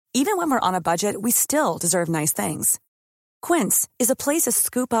Even when we're on a budget, we still deserve nice things. Quince is a place to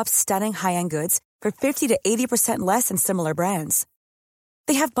scoop up stunning high-end goods for 50 to 80% less than similar brands.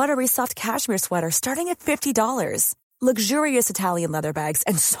 They have buttery soft cashmere sweaters starting at $50, luxurious Italian leather bags,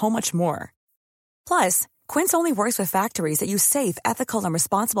 and so much more. Plus, Quince only works with factories that use safe, ethical, and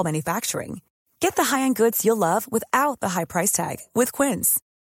responsible manufacturing. Get the high-end goods you'll love without the high price tag with Quince.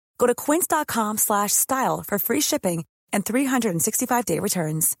 Go to quince.com/style for free shipping and 365-day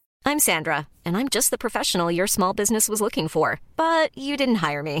returns. I'm Sandra, and I'm just the professional your small business was looking for. But you didn't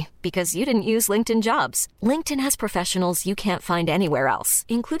hire me because you didn't use LinkedIn Jobs. LinkedIn has professionals you can't find anywhere else,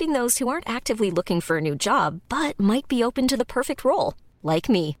 including those who aren't actively looking for a new job, but might be open to the perfect role, like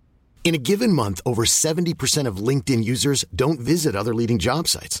me. In a given month, over 70% of LinkedIn users don't visit other leading job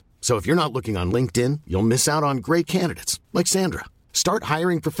sites. So if you're not looking on LinkedIn, you'll miss out on great candidates, like Sandra. Start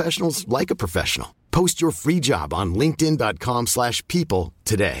hiring professionals like a professional. Post your free job on linkedin.com/people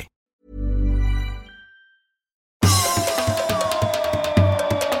today.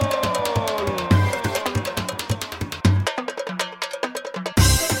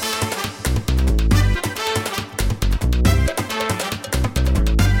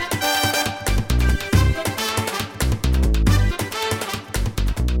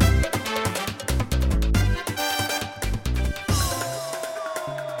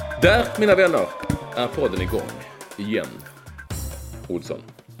 Där, mina vänner, är podden igång igen. Olsson.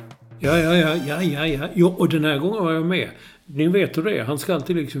 Ja. Jo, och den här gången var jag med. Ni vet hur det är. Han ska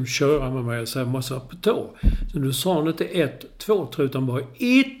alltid liksom köra med mig och säga massa på tå. Så nu sa han inte 1, 2, 3 utan bara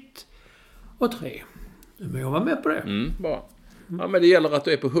 1 och 3. Men jag var med på det. Bra. Ja, men det gäller att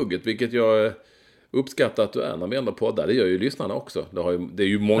du är på hugget, vilket jag uppskattar att du är när vi ändå poddar. Det gör ju lyssnarna också. Det är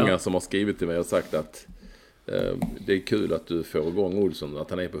ju många som har skrivit till mig och sagt att det är kul att du får igång Olsson, att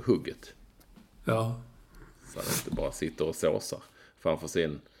han är på hugget. Ja. Så han inte bara sitter och såsar framför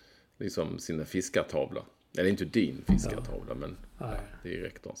sina fiskartavlor. Eller inte din fiskartavla, men det är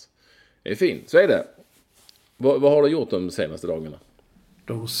rektorns. Det är fint, så är det. Vad har du gjort de senaste dagarna?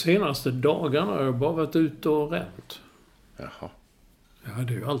 De senaste dagarna har jag bara varit ute och ränt. Jaha. Ja,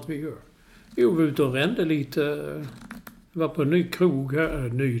 det är ju allt vi gör. Jo, vi var ute och rände lite. Var på en ny krog här.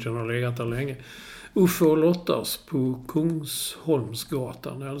 Ny, den har legat där länge. Uffe och Lottas på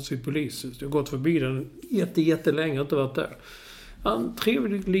Kungsholmsgatan, alltså i polishus. Jag har gått förbi den jättelänge, inte varit där. En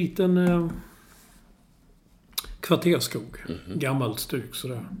trevlig liten kvarterskog. Gammalt styck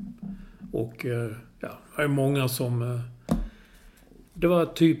sådär. Och det är många som... det var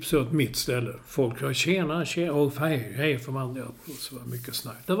typ så att mitt ställe. Folk var tjena och hej för man. Ja, så var mycket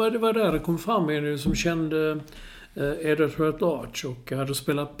snack. Det var där det kom fram en som kände Edward Arch och hade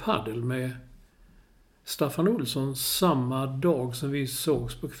spelat paddel med Staffan Olsson samma dag som vi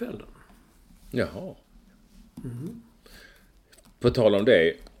sågs på kvällen. Jaha. På tal om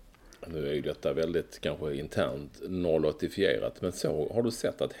det, nu är ju detta väldigt kanske internt nollnotifierat, men så har du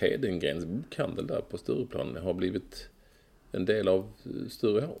sett att Hedengrens bokhandel där på Stureplan har blivit en del av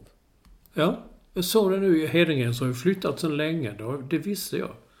Sturehov? Ja, jag såg det nu. Hedengrens har ju flyttat sedan länge, det visste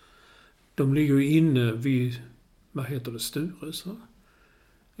jag. De ligger ju inne vid, vad heter det, Stures, va?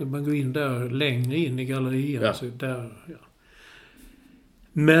 Man går in där längre in i gallerian. Ja. Så där, ja.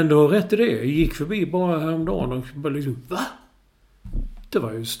 Men du har rätt i det. Jag gick förbi bara häromdagen och bara liksom, va? Det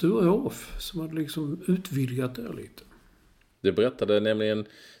var ju Sturehof som hade liksom utvidgat det lite. Det berättade nämligen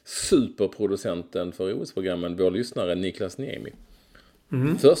superproducenten för OS-programmen, vår lyssnare Niklas Niemi.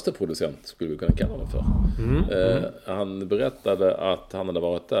 Första producent skulle vi kunna kalla honom för. Han berättade att han hade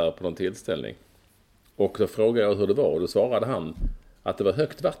varit där på någon tillställning. Och då frågade jag hur det var och då svarade han att det var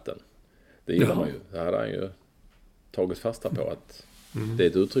högt vatten. Det gillar man ju. Det hade han ju tagit fasta på att det är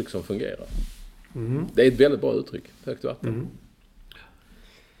ett uttryck som fungerar. Det är ett väldigt bra uttryck, högt vatten.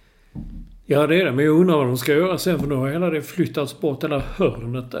 Ja, det är det. Men jag undrar vad de ska göra sen, för nu har hela det flyttats bort. Hela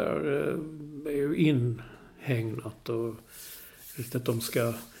hörnet där är ju inhägnat och att de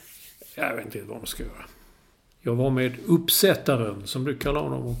ska... Jag vet inte vad de ska göra. Jag var med uppsättaren, som du kallar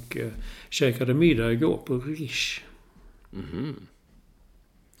honom, och käkade middag igår på Rish.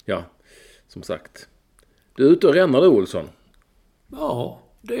 Ja, som sagt. Du är ute och ränner du, Olsson? Ja,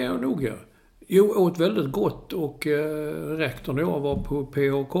 det är jag nog. Jo, åt väldigt gott och rektorn och jag var på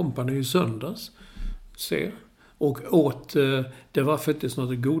P.A. Company i söndags. Och åt, det var faktiskt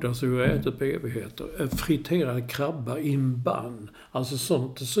något godaste jag ätit på evigheter. Friterad krabba i en bann. Alltså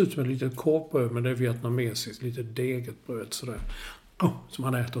sånt, det ser ut som ett litet korvbröd, men det är vietnamesiskt, lite deget bröd sådär. Som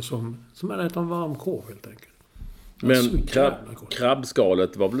man äter som man äter en varm korv helt enkelt. Men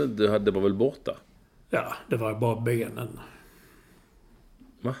krabbskalet var väl borta? Ja, det var bara benen.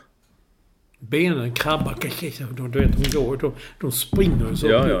 Va? benen krabbar. Du vet, de springer ju så.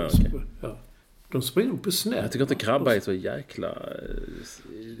 Ja, okej. Ja. De springer på snett. Jag tycker inte krabba är så jäkla...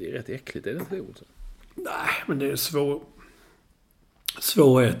 Det är rätt äckligt, är det inte det? Nej, men det är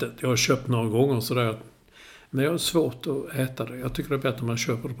svårätet. Jag har köpt några gånger sådär. Men jag har svårt att äta det. Jag tycker det är bättre om man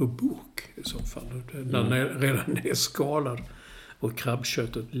köper det på burk i så fall. När den redan är skalad och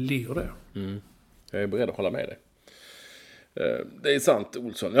krabbköttet ligger där. Mm. Jag är beredd att hålla med dig. Det är sant,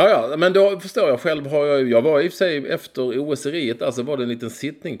 Olsson. Ja, men då förstår jag själv. Jag var i och för sig efter OS-eriet, alltså var det en liten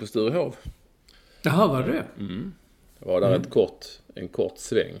sittning på Sturehov. Jaha, var det? Mm. Jag var där en kort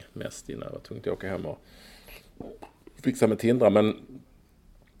sväng mest innan jag var tvungen att åka hem och fixa med Tindra. Men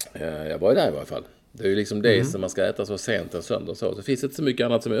jag var ju där i alla fall. Det är ju liksom det som man ska äta så sent en söndag. Så finns det inte så mycket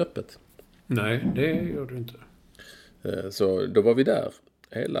annat som är öppet. Nej, det gör det inte. Så då var vi där.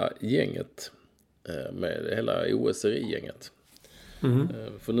 Hela gänget. Med hela OS-gänget.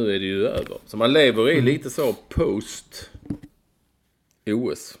 För nu är det ju över. Så man lever i lite så post-OS.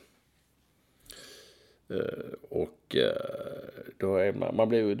 Och då är man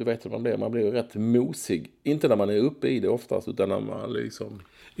blir ju, du vet hur man blir ju rätt mosig. Inte när man är uppe i det oftast, utan när man liksom...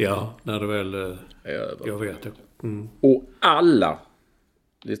 Ja, när det väl är över. Jag vet det. Mm. Och alla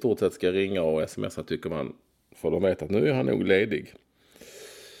i stort sett ska ringa och smsa, tycker man. För de vet att nu är han nog ledig.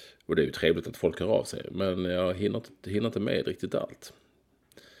 Och det är ju trevligt att folk hör av sig. Men jag hinner inte med riktigt allt.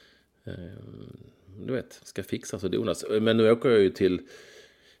 Du vet, ska fixas och donas. Men nu åker jag ju till...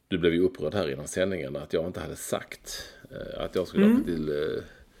 Du blev ju upprörd här innan sändningen att jag inte hade sagt att jag skulle åka till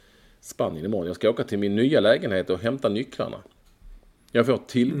Spanien imorgon. Jag ska åka till min nya lägenhet och hämta nycklarna. Jag får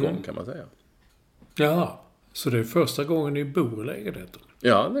tillgång kan man säga. Ja, så det är första gången ni bor i lägenheten?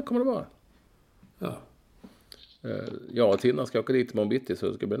 Ja, det kommer det vara. Ja. Jag och Tina ska åka dit imorgon bitti, så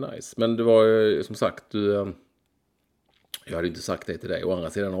det ska bli nice. Men det var ju som sagt, jag hade inte sagt det till dig. Å andra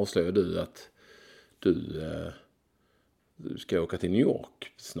sidan avslöjade du att du ska åka till New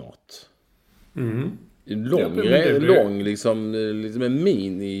York snart. Lång liksom en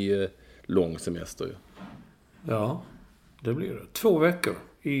mini lång semester ju. Ja, det blir det. 2 veckor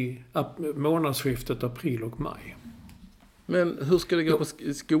i månadsskiftet april och maj. Men hur ska det gå på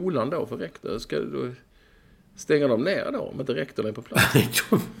skolan då för rektor? Ska du stänga dem ner då om inte rektorn är på plats?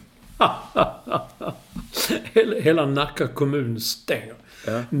 Hela Nacka kommun stänger.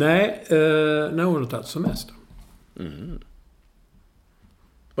 Ja. Nej, när hon har tagit semester.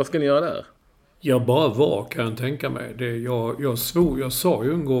 Vad ska ni göra där? Jag bara kan jag tänka mig. Jag sa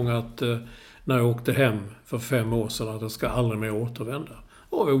ju en gång att när jag åkte hem för 5 år sedan att jag ska aldrig mer återvända.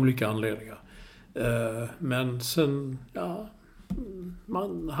 Av olika anledningar. Men sen,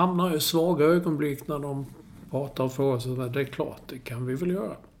 man hamnar i svaga ögonblick när de pratar och får sig. Det är klart, det kan vi väl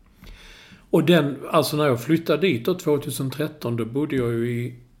göra. Och när jag flyttade dit då 2013, då bodde jag ju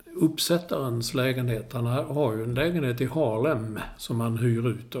i uppsättarens lägenhet. Han har ju en lägenhet i Harlem som han hyr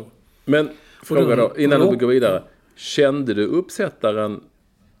ut då. Men fråga då, innan du går vidare. Kände du uppsättaren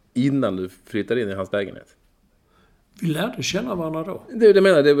innan du flyttade in i hans lägenhet? Vi lärde känna varandra då. Det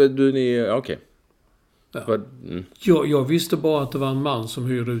menar okej. Ja. Jag visste bara att det var en man som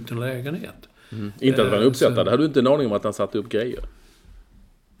hyrde ut en lägenhet. Inte att det var en uppsättare. Hade du inte en aning om att han satte upp grejer?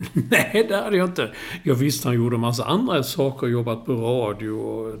 Nej, det hade jag inte. Jag visste han gjorde en massa andra saker. Jobbat på radio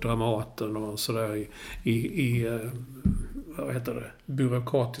och Dramaten och sådär i vad heter det?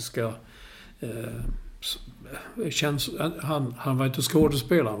 Byråkratiska han var inte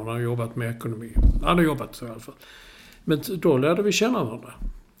skådespelare, men han har jobbat med ekonomi. Han har jobbat så i alla fall. Men då lärde vi känna varandra.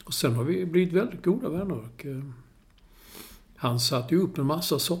 Och sen har vi blivit väldigt goda vänner. Och han satte ju upp en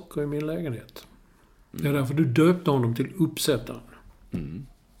massa saker i min lägenhet. Det är därför du döpte honom till uppsättaren.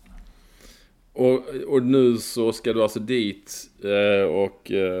 Och nu så ska du alltså dit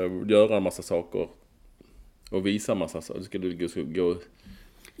och göra en massa saker. Och visa en massa saker. Ska du gå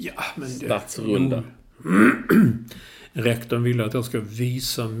stadsrunda? Rektorn ville att jag ska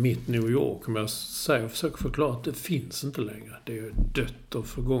visa mitt New York. Men jag försöker förklara att det finns inte längre. Det är dött och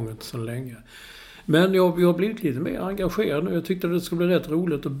förgånget så länge. Men jag har blivit lite mer engagerad nu. Jag tyckte att det skulle bli rätt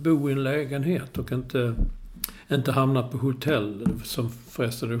roligt att bo i en lägenhet och inte hamna på hotell som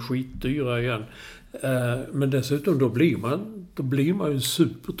förresten är skitdyra igen. Men dessutom då blir man ju en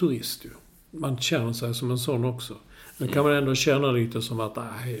superturist ju. Man känner sig som en sån också. Men kan man ändå känna lite som att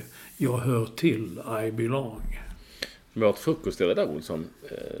jag hör till, I belong. Vårt frukostställe där, Olsson,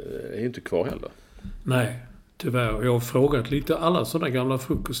 är ju inte kvar heller. Nej, tyvärr. Jag har frågat lite, alla sådana gamla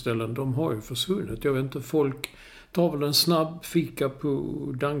frukostställen, de har ju försvunnit. Jag vet inte, folk tar väl en snabb fika på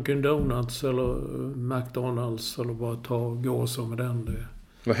Dunkin' Donuts eller McDonalds eller bara gå så med den.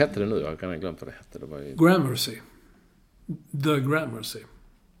 Vad hette det nu? Jag kan inte glömma vad det hette. Det var ju... Gramercy. The Gramercy.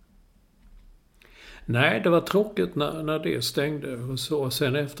 Nej, det var tråkigt när det stängde. Och så,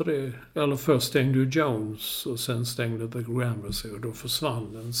 sen efter det, eller först stängde ju Jones och sen stängde The Gramercy. Och då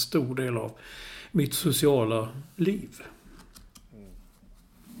försvann en stor del av mitt sociala liv.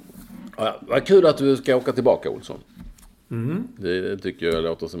 Ja, vad kul att du ska åka tillbaka, Olsson. Det tycker jag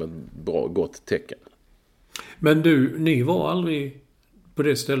låter som ett bra, gott tecken. Men du, ni var aldrig på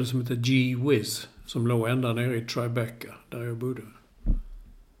det stället som heter G-Wiz, som låg ända nere i Tribeca, där jag bodde.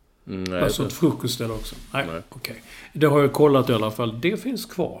 Nej, alltså ett frukostställe också. Nej. Okej. Det har jag kollat i alla fall. Det finns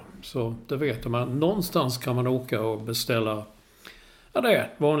kvar. Så det vet man. Någonstans kan man åka och beställa, ja, det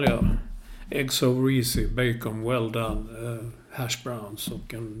är vanliga eggs over easy, bacon, well done, hash browns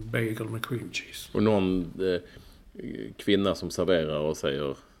och en bagel med cream cheese. Och någon kvinna som serverar och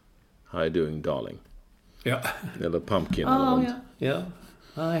säger "How are you doing, darling?" Ja. Eller pumpkin eller något. Ja.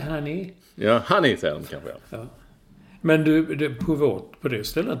 Hi honey. Ja, honey säger de kanske. Ja. Men du, på det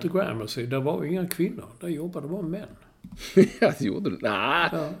stället i Gramercy, där var inga kvinnor. Där jobbade bara män. Ja, det gjorde du. Nej,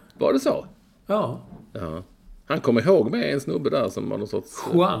 var det så? Ja. Han kom ihåg med en snubbe där som var någon sorts...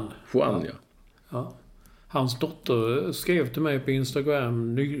 Juan, ja. Hans dotter skrev till mig på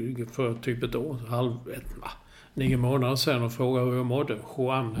Instagram för typ ett år, 9 månader sedan och frågade hur jag mådde.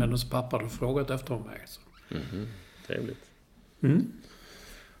 Juan, hennes pappa, hade frågat efter mig. Trevligt.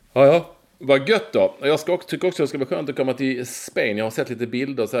 Ja. Vad gött då. Jag tycker också att det ska vara skönt att komma till Spanien. Jag har sett lite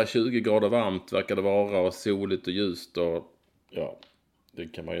bilder, så här 20 grader varmt verkar det vara, och soligt och ljust, och ja, det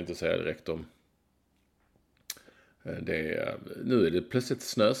kan man ju inte säga direkt om. Nu är det plötsligt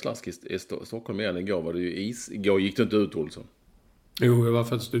snöslask i Stockholm igen. Igår var det ju is. Igår gick det inte ut, Olsson. Jo, jag var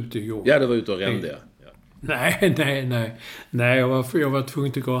faktiskt ute igår. Ja, det var ute och rände. Ja. Nej, jag var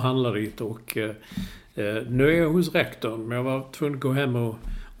tvungen att gå och handla dit, och nu är jag hos rektorn, men jag var tvungen att gå hem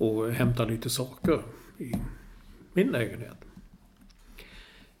och hämta lite saker i min lägenhet.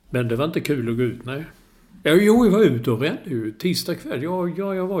 Men det var inte kul att gå ut, nej. Jo, jag var ute och rände ju tisdag kväll.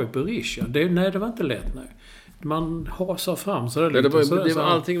 Jag var ju på Risha. Det var inte lätt, nej. Man hasar fram så där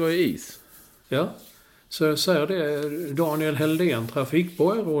allting var ju is. Ja. Så jag säger det, Daniel Heldén,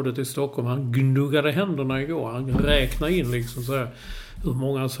 trafikborgarrådet i Stockholm, han gnuggade händerna igår. Han räknade in liksom så här, hur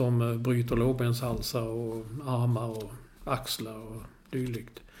många som bryter lårbenshalsar och armar och axlar och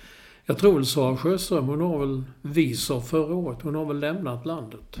dylikt. Jag tror väl Sara Sjöström, hon har väl visor förra året. Hon har väl lämnat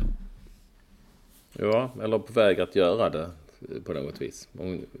landet. Ja, eller på väg att göra det på något vis.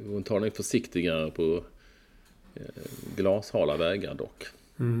 Hon tar nog försiktigare på glashala vägar dock.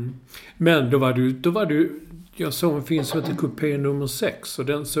 Men då var du jag såg en film som heter Coupé nummer 6, och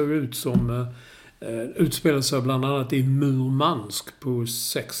den såg ut som utspelade sig bland annat i Murmansk på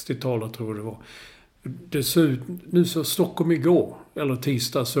 60-talet, tror jag det var. Det såg ut, nu så Stockholm igår, eller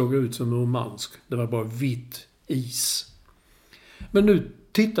tisdag, såg ut som Murmansk. Det var bara vitt is. Men nu,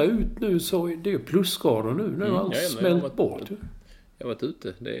 titta ut nu, så det är plusgrader nu. Nu har allt smält bort. Jag har varit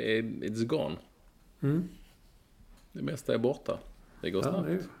ute. It's gone. Det mesta är borta. Det går snabbt.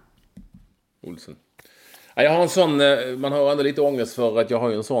 Olsen. Jag har en sån, man har ändå lite ångest för att jag har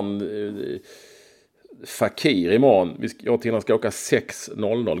ju en sån fakir imorgon. Jag och Tina ska åka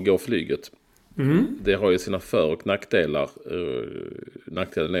 6:00, går flyget. Det har ju sina för- och nackdelar.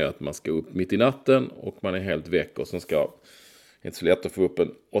 Nackdelen är att man ska upp mitt i natten och man är helt väck, och sen ska inte så lätt att få upp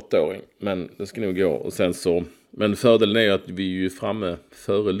en 8-åring. Men det ska nog gå. Och sen så, men fördelen är att vi är ju framme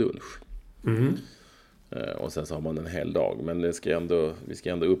före lunch. Och sen så har man en hel dag. Men vi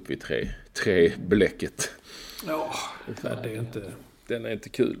ska ändå upp vid tre bläcket. Ja, det är inte... Den är inte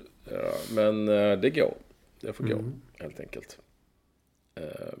kul. Ja, men det går. Det får gå, helt enkelt.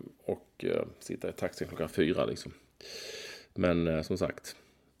 Och sitta i taxin 4:00 liksom. Men som sagt,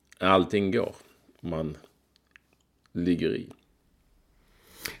 allting går. Man ligger i.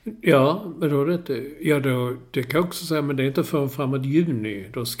 Ja, men då är det inte... Ja, det kan jag också säga, men det är inte förrän framåt juni.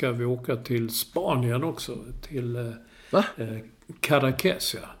 Då ska vi åka till Spanien också. Till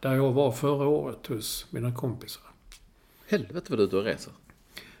Cadaqués, där jag var förra året hos mina kompisar. Helvete vad du är ute och reser.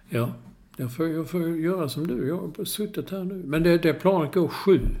 Ja, jag får göra som du. Jag har suttit här nu. Men det planet går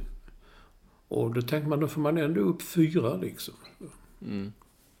 7. Och då tänker man, då får man ändå upp 4 liksom.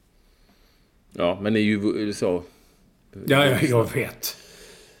 Ja, men det är ju så... Ja, jag vet.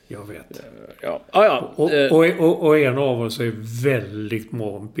 Ja. Och en av oss är väldigt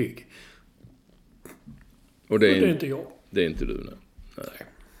morgonpigg. Och det är inte jag. Det är inte du,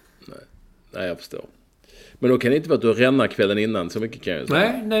 Nej, jag förstår. Men då kan det inte vara att du rännar kvällen innan, så mycket kan jag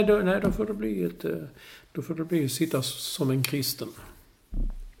säga. Nej, då får det bli sitta som en kristen.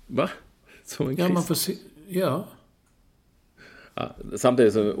 Va? Som en kristen? Ja, man får ja. Ja,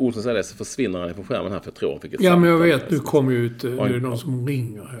 samtidigt som Olsson säger det så försvinner han på skärmen här för jag tror han fick ett Ja, men jag samtal. vet, nu kommer ju ut, nu är det någon som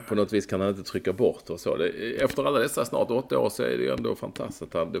ringer här. På något vis kan han inte trycka bort och så. Efter alla dessa snart 8 år så är det ju ändå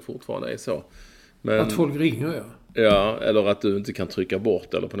fantastiskt att det fortfarande är så. Men, att folk ringer, ja. Ja, eller att du inte kan trycka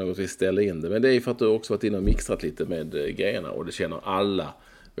bort eller på något vis ställa in det. Men det är för att du också varit inne och mixat lite med grejerna och det känner alla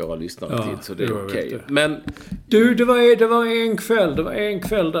våra lyssnare till, så det är okej. Men du, det var en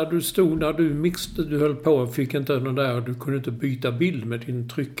kväll där du stod när du mixade, du höll på och fick inte den där, du kunde inte byta bild med din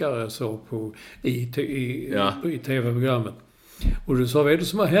tryckare så i tv-programmet. Och du sa, vad är det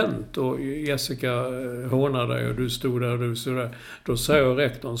som har hänt? Och Jessica hånade dig och du stod där och du stod där. Då säger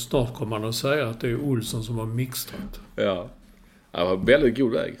rektorn, snart kommer han att säga att det är Olsson som har mixat. Ja, det var väldigt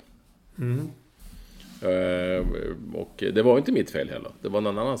god väg. Och det var inte mitt fel heller. Det var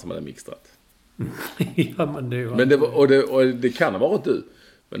någon annan som hade mixat. Ja, men det var... Men det kan ha varit du.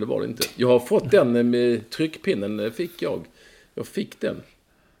 Men det var det inte. Jag har fått den med tryckpinnen. Jag fick den.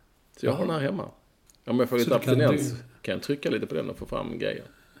 Så jag har den här hemma. Om jag får lite abstinens kan jag trycka lite på den och få fram grejer.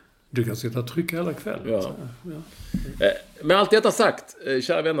 Du kan sitta och trycka hela kvällen. Ja. Med allt detta sagt,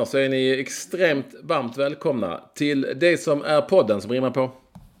 kära vänner, så är ni extremt varmt välkomna till det som är podden som rimmar på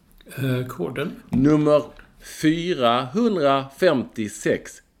koden. nummer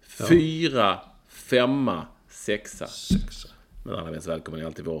 456. 456. Men allra mest välkommen är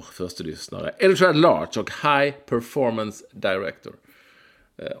alltid vår första lyssnare, Editor Large och High Performance Director.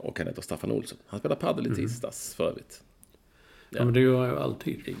 Och han heter Staffan Olsson. Han spelar paddel i tisdags för övrigt. Ja, men det gör jag ju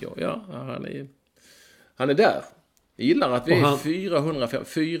alltid. Ja, han är där. Jag gillar att vi är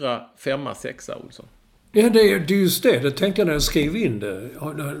 456 Olsson. Ja, det är just det. Det tänkte jag när jag skrev in det.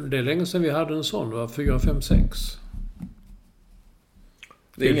 Det är länge sedan vi hade en sån. Det var 456.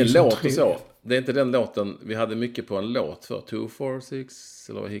 Det är ingen låt och så. Det är inte den låten. Vi hade mycket på en låt för 246.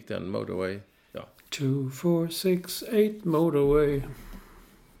 Eller vad gick den? Motorway. Ja. 2468 Motorway.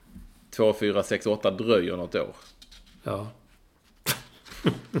 2468 dröjer något år. Ja.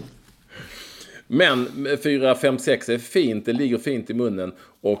 Men 456 är fint. Det ligger fint i munnen.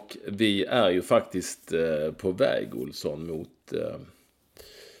 Och vi är ju faktiskt på väg, Olsson, mot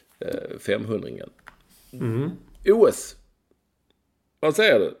 500-ringen. OS. Vad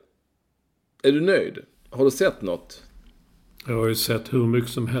säger du? Är du nöjd? Har du sett något? Jag har ju sett hur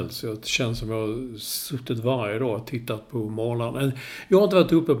mycket som helst. Det känns som jag har suttit varje dag och tittat på morgonen. Jag har inte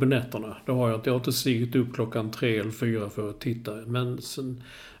varit uppe på nätterna. Det har jag inte. Jag har inte stigit upp klockan 3 eller 4 för att titta. Men sen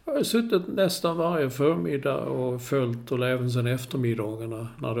har jag suttit nästan varje förmiddag och följt och även sen eftermiddagarna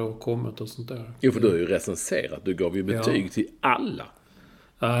när det har kommit och sånt där. Jo, för du har ju recenserat. Du gav ju betyg till alla.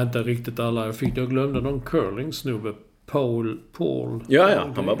 Nej, inte riktigt alla. Jag glömde någon curling-snubbe. Paul.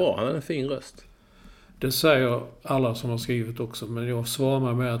 Ja, han var bra. Han hade en fin röst. Det säger alla som har skrivit också. Men jag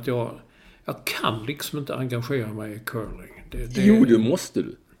svarar med att jag kan liksom inte engagera mig i curling. Jo, det måste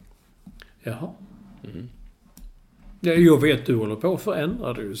du. Jaha. Ja, jag vet, du håller på att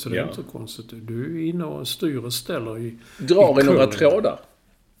förändra det, så det är inte så konstigt. Du är inne och styr och ställer Drar i några trådar?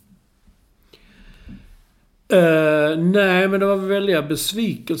 Nej, men det var väldiga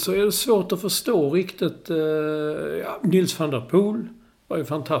besvikelser. Det är svårt att förstå riktigt. Nils van der Poel var ju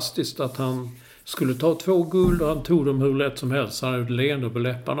fantastiskt att han skulle ta 2 guld och han tog dem hur lätt som helst. Han hade ett leende på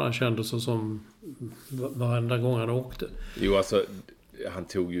läpparna. Han kände sig som varenda gång han åkte. Jo, alltså han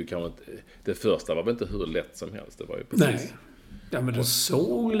tog ju kanske det första var väl inte hur lätt som helst. Det var ju precis. Nej. Ja, men det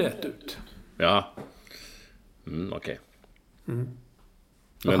såg lätt ut. Ja. Okej.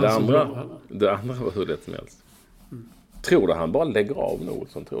 Men det andra var hur lätt som helst. Tror du han bara lägger av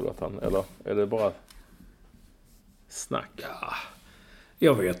något som tror du att han, eller är det bara snack? Ja,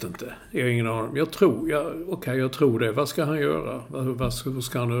 jag vet inte. Jag har ingen aning. Jag tror det. Vad ska han göra? Hur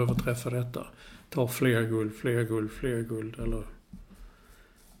ska han överträffa detta? Ta fler guld eller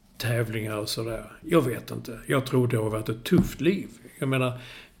tävlingar och sådär. Jag vet inte. Jag tror det har varit ett tufft liv. Jag menar,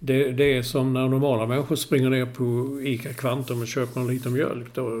 det är som när normala människor springer ner på Ica Kvantum och köper en liten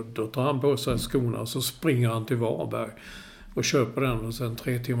mjölk. Då tar han på sig skorna och så springer han till Varberg och köper den. Och sen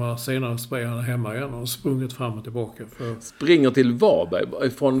 3 timmar senare springer han hemma igen och har sprungit fram och tillbaka. Springer till Varberg?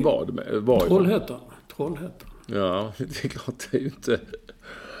 Från vad? Trollhättan. Ja, det är klart. Det är ju inte...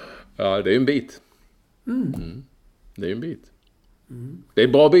 Ja, det är ju en bit. Det är ju en bit. Det är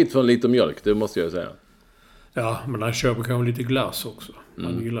en bra bit för en liten mjölk, det måste jag säga. Ja, men han köper kanske lite glass också.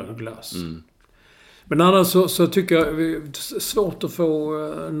 Han gillar ju glass. Men annars så tycker jag det är svårt att få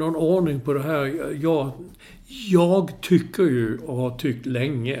någon ordning på det här. Jag tycker ju, och har tyckt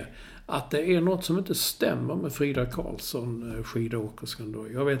länge, att det är något som inte stämmer med Frida Karlsson, skidåkerskan då.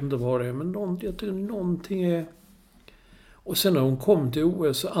 Jag vet inte vad det är, men jag tycker någonting är... Och sen när hon kom till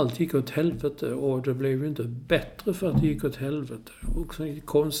OS så allt gick åt helvete. Och det blev ju inte bättre för att det gick åt helvete. Också en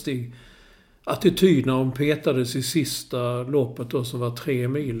konstig attityd när hon petades i sista loppet då, som var 3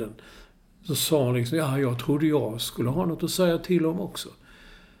 milen. Så sa hon liksom, jag trodde jag skulle ha något att säga till om också.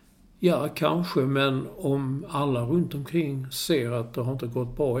 Ja, kanske, men om alla runt omkring ser att det har inte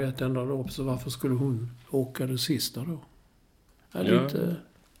gått bra i ett enda lopp, så varför skulle hon åka det sista då? Lite...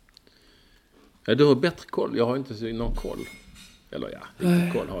 Ja, du har bättre koll. Jag har inte någon koll. Eller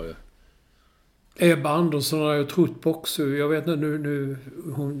lite koll har jag. Ebba Andersson har jag trott på också. Jag vet inte nu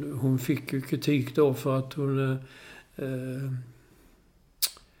hon fick ju kritik då för att hon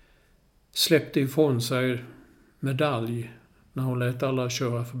släppte ifrån sig medalj när hon lät alla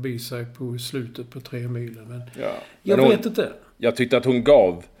köra förbi sig på slutet på 3 milen. Men jag vet inte. Jag tyckte att hon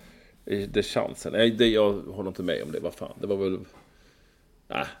gav det chansen. Nej, jag håller inte med om det. Vad fan. Det var väl...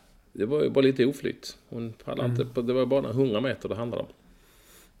 det var ju bara lite oflytt. Hon hade inte... Det var bara 100 meter det handlade om.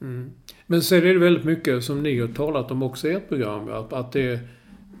 Mm. Men sen är det väldigt mycket som ni har talat om också i ert program. Att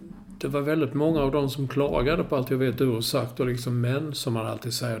det var väldigt många av dem som klagade på allt jag vet du har sagt. Och liksom män som man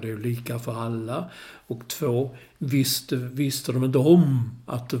alltid säger, det är lika för alla. Och 2, visste de inte om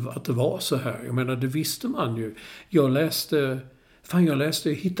att det var så här. Jag menar, det visste man ju. Jag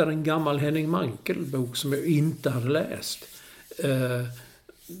hittade en gammal Henning Mankell-bok som jag inte hade läst.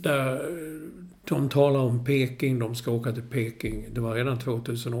 Där de talar om Peking, de ska åka till Peking. Det var redan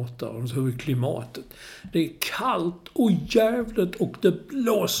 2008 och de såg hur klimatet. Det är kallt och jävligt och det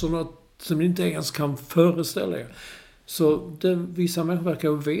blåser något som ni inte ens kan föreställa er. Så vissa människor verkar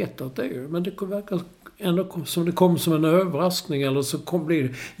ju veta att det är. Men det verkar ändå som det kom som en överraskning. Eller så blir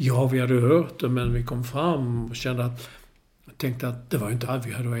det, vi hade hört det men vi kom fram och tänkte att det var inte allt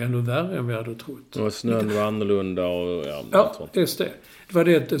vi hade, var ännu värre än vi hade trott. Och snön var annorlunda och just det. Det var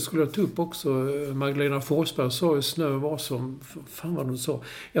det skulle jag ta upp också. Magdalena Forsberg sa ju snö var som, fan vad hon sa.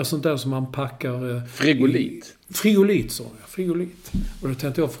 Ja, sånt där som man packar... Frigolit. Frigolit, sa jag. Frigolit. Och då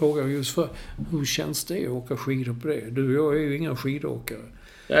tänkte jag fråga just för, hur känns det att åka skidor på det? Du och jag är ju inga skidåkare.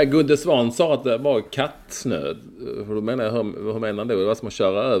 Ja, Gunde Svan sa att det var kattsnö. Hur menar han det? Det var som att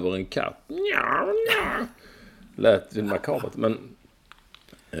köra över en katt. Ja. Lät ju makabert, men...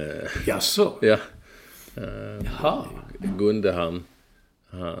 Jaså? Ja. Jaha. Gunde han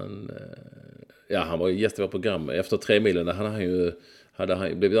var ju gäst i vårt program. Efter 3 milen hade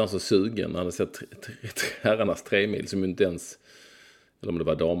han blivit så sugen. Han hade sett herrarnas 3 mil som inte ens... Eller om det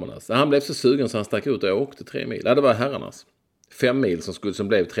var damernas. Han blev så sugen så han stack ut och åkte 3 mil. Ja, det var herrarnas. 5 mil som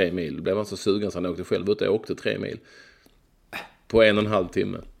blev 3 mil. Blev han så sugen så han åkte själv ut och åkte 3 mil. På 1,5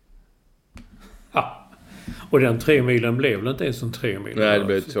 timme. Ja. Och den 3 milen blev väl inte ens en 3 mil? Nej, det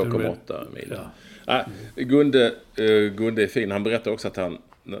blev 2,8 mil. Ja. Gunde är fin. Han berättade också att han,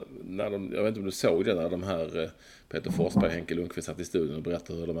 jag vet inte om du såg det, när de här Peter Forsberg och Henke Lundqvist satt i studion och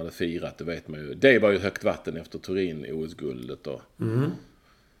berättade hur de hade firat. Det vet man ju. Det var ju högt vatten efter Turin i OS-guldet och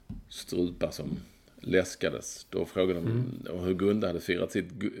strupar som läskades. Då frågade de hur Gunde hade firat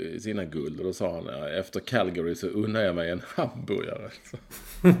sina guld. Och då sa han, efter Calgary så unnar jag mig en hamburgare.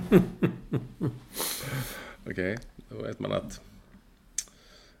 Okej, då vet man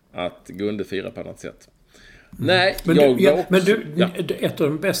att Gunde firar på annat sätt. Nej, ett av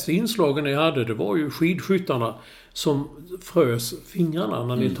de bästa inslagen ni hade, det var ju skidskyttarna som frös fingrarna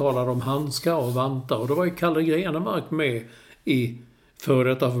när ni talade om handskar och vantar. Och då var ju Kalle Grenemark med i för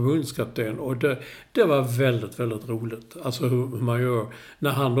detta förbundskapten. Och det var väldigt, väldigt roligt. Alltså hur man gör.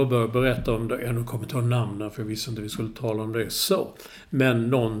 När han då började berätta om det. Jag nu kommer ta namnen för jag visste inte vi skulle tala om det. Så. Men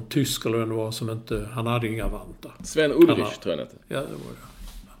någon tysk eller var som inte... Han hade inga vantar. Sven Ulrich tror jag inte. Ja, det var det.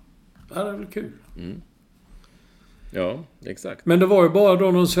 Ja, det är väl kul. Mm. Ja, exakt. Men det var ju bara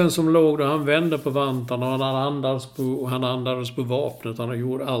då någon sven som låg där. Han vände på vantarna och han andades på vapnet. Han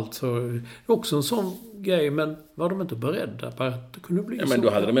gjorde allt. Så det är också en sån grej. Men var de inte beredda på att det kunde bli så? Men då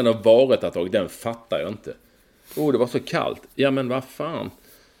hade de ändå varit att den fattar jag inte. Det var så kallt. Ja, men vad fan.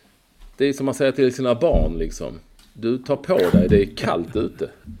 Det är som man säger till sina barn liksom. Du tar på dig, det är kallt ute.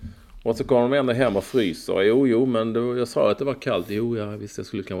 Och så kommer de ändå hem och fryser. Jo, men jag sa att det var kallt. Jo, ja, visst jag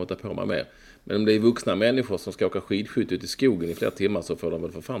skulle kunna ta på mig mer. Men om det är vuxna människor som ska åka skidskytte ut i skogen i flera timmar så får de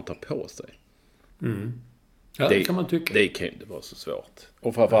väl för fan ta på sig. Mm. Ja, det kan man tycka. Det kan inte vara så svårt.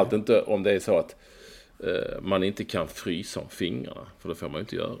 Och framförallt inte om det är så att man inte kan frysa om fingrarna. För det får man ju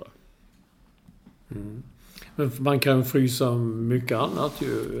inte göra. Mm. Men man kan frysa om mycket annat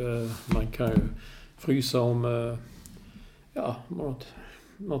ju. Man kan ju frysa om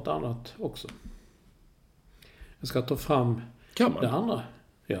något annat också. Jag ska ta fram det andra.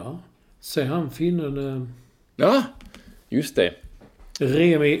 Ja. Se han finnen... Ja, just det.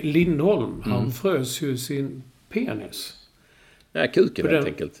 Remi Lindholm. Han frös ju sin penis. Ja, kuken helt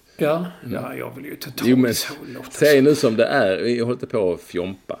enkelt. Ja, jag vill ju inte ta Jo, men så. säg nu som det är. Jag håller inte på att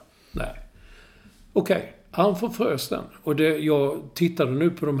fjompa. Nej. Okej, han förfrös den. Och jag tittade nu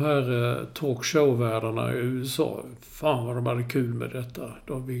på de här talkshow-världarna i USA. Fan vad de hade kul med detta.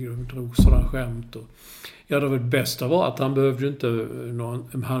 De drog sådana skämt. Och, ja, det bästa var att han behövde inte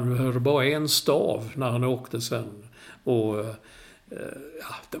han behövde bara en stav när han åkte sen. Och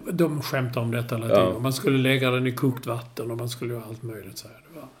de skämtade om detta hela tiden. Ja. Man skulle lägga den i kokt vatten och man skulle göra allt möjligt så här.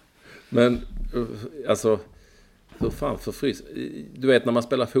 Men, alltså, hur fan förfrys? Du vet, när man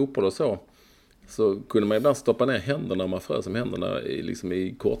spelar fotboll och så kunde man ibland stoppa ner händerna, man frös om händerna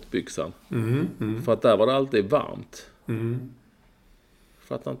i kortbyxan. För att där var det alltid varmt.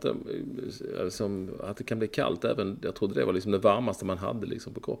 För att inte, att det kan bli kallt även, jag trodde det var liksom det varmaste man hade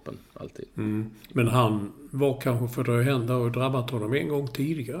liksom på kroppen alltid. Men han var kanske för det hända och drabbat honom en gång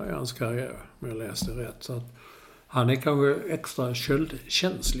tidigare i hans karriär, om jag läste rätt. Så att han är kanske extra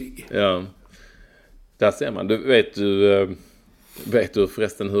köldkänslig. Ja, där ser man. Vet du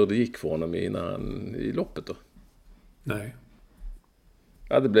förresten hur det gick för honom i loppet då? Nej.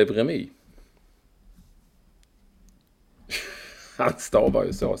 Ja, det blev remis. Han stavar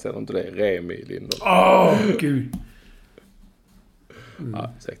ju så, ser inte det? Remi Lindholm. Gud.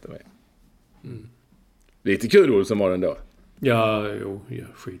 Ja, ursäkta mig. Lite kul ord som var den då. Ja,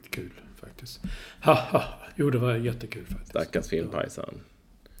 skitkul faktiskt. Jo, det var jättekul faktiskt. Stackars filmpajsan.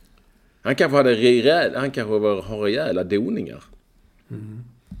 Han kanske har rejäla doningar.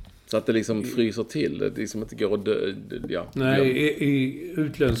 Så att det liksom fryser till. Det liksom inte går att dö. Ja. Nej, i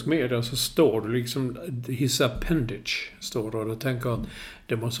utländsk media så står det liksom his appendage står det. Och då tänker jag att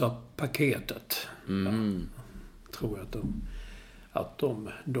det måste vara paketet. Ja, tror jag att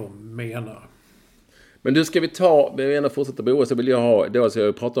de menar. Men du, ska vi ändå fortsätta på OS, så vill jag ha, då så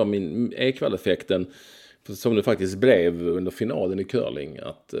jag pratar om min Ekwall-effekten som det faktiskt blev under finalen i curling.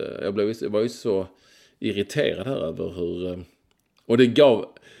 Att jag var ju så irriterad här över hur, och det gav,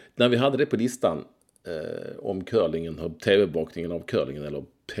 när vi hade det på listan om curlingen, tv-bakningen av curlingen, eller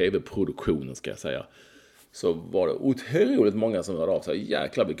tv-produktionen ska jag säga, så var det otroligt många som hörde av sig.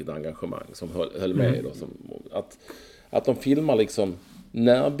 Jäklar vilket engagemang som höll med då, att de filmar liksom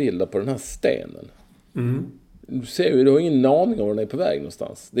närbilder på den här stenen. Du ser ju, du har ingen aning om var den är på väg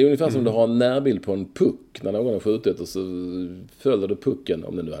någonstans. Det är ungefär som du har en närbild på en puck när någon har skjutit, och så följer du pucken,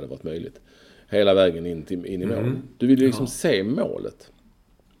 om det nu hade varit möjligt, hela vägen in i mål. Du vill ju liksom se målet.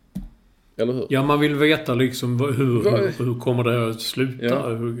 Eller hur? Ja, man vill veta liksom hur kommer det att sluta.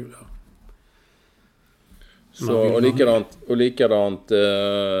 Ja. Så,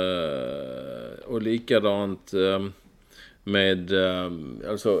 och likadant med,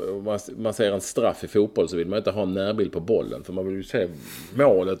 alltså man ser en straff i fotboll, så vill man inte ha en närbild på bollen, för man vill ju se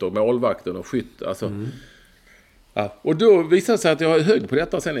målet och målvakten och skytt, alltså. Ja, och då visade det sig att jag högg på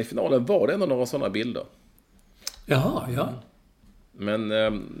detta, sen i finalen var det ändå några sådana bilder. Jaha, ja. Men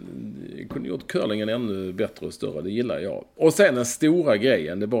kunde gjort curlingen ännu bättre och större, det gillar jag. Och sen den stora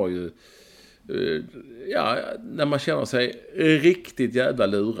grejen, det var ju när man känner sig riktigt jävla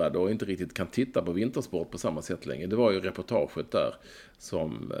lurad och inte riktigt kan titta på vintersport på samma sätt längre. Det var ju reportaget där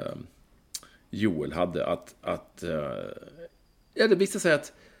som Joel hade att det visade sig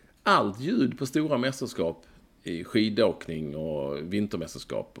att allt ljud på stora mästerskap i skidåkning och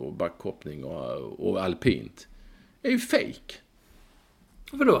vintermästerskap och backhoppning och alpint är ju fake.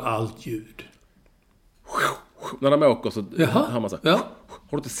 Vadå allt ljud? När de åker så hör man så. Ja.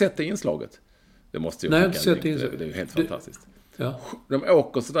 Har du inte sett det inslaget? Det måste ju. Nej, jag har inte sett det. Det är ju helt fantastiskt. Ja. De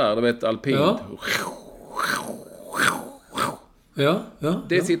åker så där, du vet, alpint. Ja.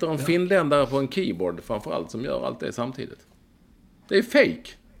 Det sitter en finländare på en keyboard framförallt som gör allt det samtidigt. Det är fake.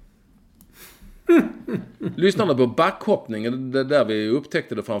 Lyssnarna på backhoppningen, där vi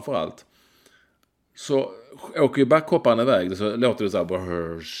upptäckte det framförallt, så åker ju backhopparen iväg, så låter det så här.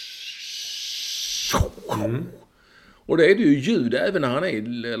 Och det är det ju ljud även när han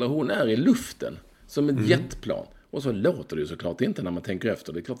eller hon är i luften, som ett jetplan. Och så låter det ju såklart inte när man tänker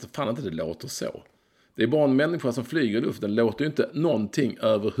efter. Det är klart att fan inte det låter så. Det är bara en människa som flyger i luften, låter ju inte någonting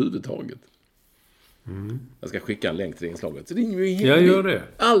överhuvudtaget. Jag ska skicka en länk till det inslaget. Så det är ju jag gör det.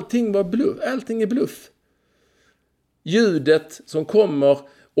 Allting är bluff. Ljudet som kommer,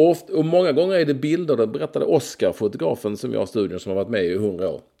 och många gånger är det bilder, det berättade Oscar, fotografen som jag har studion, som har varit med i 100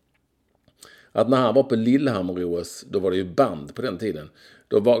 år. Att när han var på Lillehammer-OS, då var det ju band på den tiden.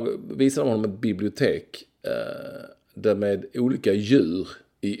 Då visade de honom ett bibliotek där med olika djur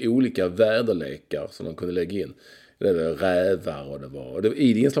i olika väderlekar som de kunde lägga in. Det var rävar och det var...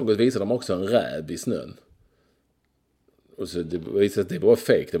 I det inslaget visade de också en räv i snön. Och så det visade sig att det var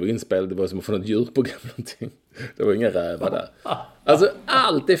fake. Det var inspelat. Det var som att få något djurprogram. Någonting. Det var inga rävar där. Alltså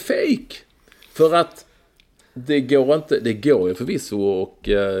allt är fake. För att det går ju förvisso och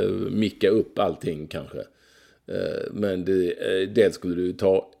micka upp allting kanske. Men det skulle ju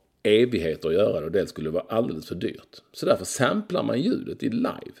ta evigheter att göra det, och det skulle vara alldeles för dyrt. Så därför samplar man ljudet i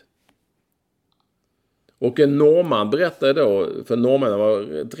live. Och en norrman berättade då, för norrmännen var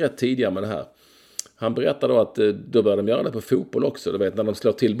rätt tidigare med det här. Han berättade då att då började de göra det på fotboll också. Du vet när de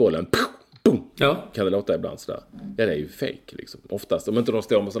slår till bollen, boom, kan det låta ibland sådär. Ja, det är ju fake liksom. Oftast, om inte de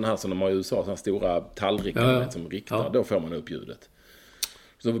står med sådana här som de har i USA, sådana stora tallrikar som riktar, då får man upp ljudet.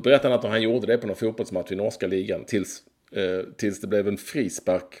 Så berättade han att han gjorde det på någon fotbollsmatch i norska ligan tills det blev en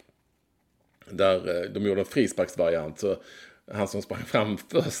frispark där de gjorde en frisparksvariant, så han som sprang fram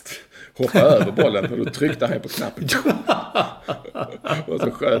först hoppade över bollen och då tryckte han på knappen och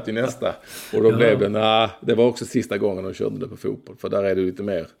så sköt i nästa, och då blev det var också sista gången de körde det på fotboll, för där är det lite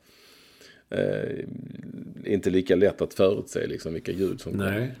mer inte lika lätt att förutse liksom vilka ljud som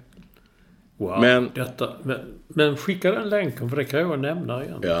kommer. Wow, men skicka den länken, för det kan jag nämna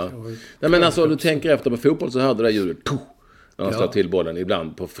igen. Ja. Nej, men alltså, du tänker efter på fotboll så hörde det ljudet när de slår till bollen,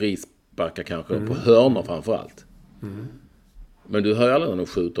 ibland på frisparkar kanske, på hörnor framförallt. Men du hör ju aldrig när de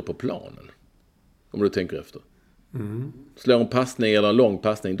skjuter på planen, om du tänker efter. Slår en passning eller en lång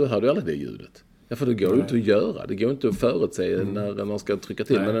passning, då hör du aldrig det ljudet. Ja, för det går ju inte att göra. Det går inte att förutse när de ska trycka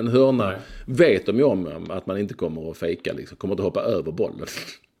till. Men en hörna vet de ju om att man inte kommer att fejka, liksom. Kommer att hoppa över bollen.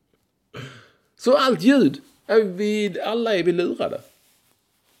 Så allt ljud, alla är vi lurade.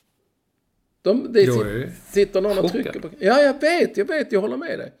 Sitter någon och trycker på... Ja, jag vet, jag håller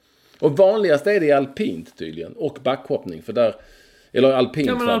med dig. Och vanligast är det alpint tydligen. Och backhoppning, för där... Eller alpint.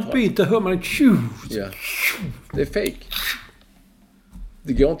 Ja, men alpint, där hör man ett tjut. Ja. Det är fake.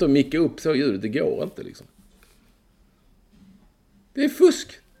 Det går inte att micka upp så ljudet, det går inte liksom. Det är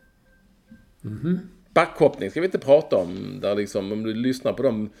fusk. Backhoppning ska vi inte prata om. Där liksom, om du lyssnar på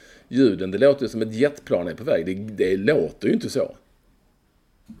de ljuden, det låter ju som ett jetplan är på väg. Det låter ju inte så.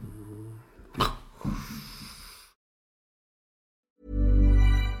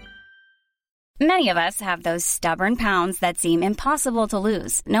 Many of us have those stubborn pounds that seem impossible to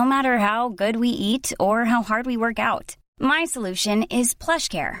lose, no matter how good we eat or how hard we work out. My solution is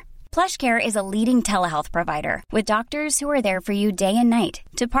PlushCare. PlushCare is a leading telehealth provider with doctors who are there for you day and night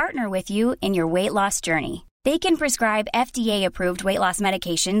to partner with you in your weight loss journey. They can prescribe FDA-approved weight loss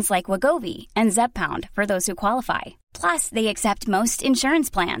medications like Wegovy and Zepbound for those who qualify. Plus, they accept most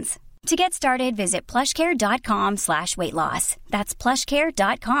insurance plans. To get started, visit plushcare.com/weightloss. That's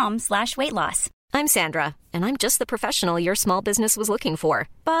plushcare.com/weightloss. I'm Sandra, and I'm just the professional your small business was looking for.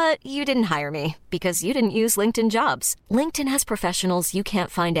 But you didn't hire me because you didn't use LinkedIn Jobs. LinkedIn has professionals you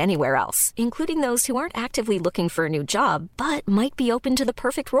can't find anywhere else, including those who aren't actively looking for a new job, but might be open to the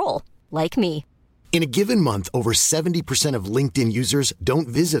perfect role, like me. In a given month, over 70% of LinkedIn users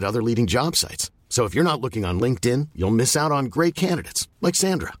don't visit other leading job sites. So if you're not looking on LinkedIn, you'll miss out on great candidates like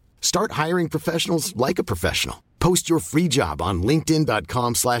Sandra. Start hiring professionals like a professional. Post your free job on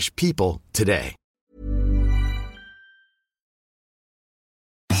linkedin.com/people today.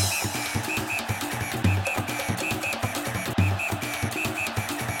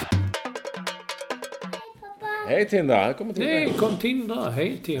 Hej Tindra, här kommer Tindra. Nej, kom Tindra.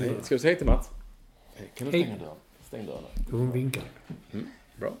 Hej Tindra. Hej. Ska vi säga hej till Mats? Kan du stänga dörren? Stäng dörren. Hon vinkar.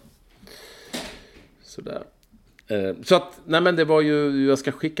 Bra. Sådär. Så att, nej men det var ju, jag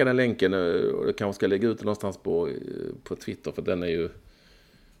ska skicka den länken och jag kanske ska lägga ut den någonstans på Twitter, för den är ju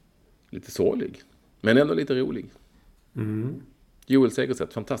lite sorglig. Men ändå lite rolig. Joel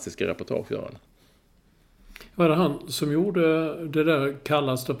Segerstedt, fantastiska reportage gör han. Var det han som gjorde det där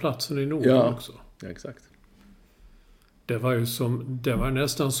kallaste platsen i Norden också? Ja, exakt. Det var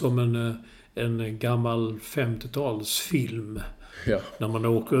nästan som en gammal 50-talsfilm. Ja. När man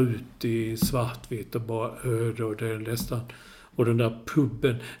åker ut i svartvitt och bara öde, och det är nästan... Och den där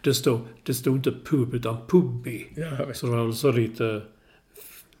puben, det stod inte pub utan pubby. Ja, så det var alltså lite...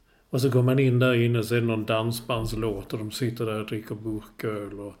 Och så går man in där inne och ser någon dansbandslåt och de sitter där och dricker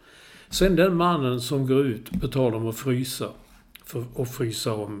burköl. Och... Sen den mannen som går ut betalar om att frysa. För att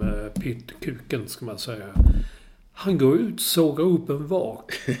frysa om pittkuken, ska man säga. Han går ut, sågar upp en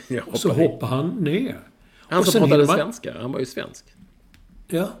vak. Och så hoppar han ner. Han som pratade svenska. Han var ju svensk.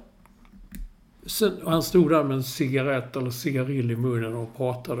 Ja. Och han stod där med en cigarett eller cigarill i munnen och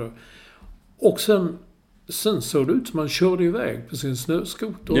pratade. Och sen såg det ut som han körde iväg på sin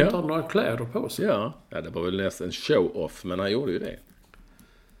snöskoter och inte hade några kläder på sig. Ja, det var väl nästan en show-off, men han gjorde ju det.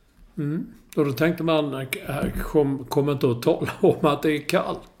 Och då tänkte man, kommer inte att tala om att det är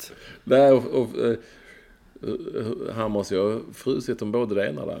kallt. Nej, Han måste ju ha frusit om både det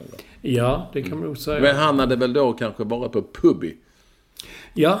ena och det andra. Ja, det kan man nog säga. Men han hade väl då kanske bara på pubby.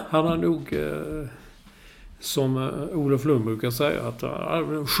 Ja, han har nog, som Olof Lund brukar säga, att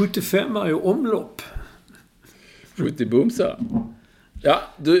 75 är ju omlopp. 70 bumsar. Ja,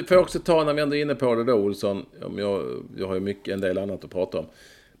 du får också ta när vi ändå är inne på det då, Olsson. Jag har ju en del annat att prata om.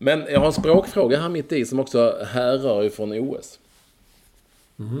 Men jag har en språkfråga här mitt i som också härrör från OS.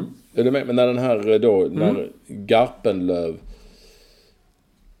 Är du med? Men när den här då, när Garpenlöv,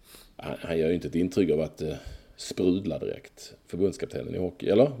 han gör ju inte ett intryck av att sprudla direkt, förbundskaptenen i hockey,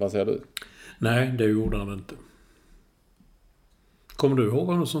 eller? Vad säger du? Nej, det gjorde han inte. Kommer du ihåg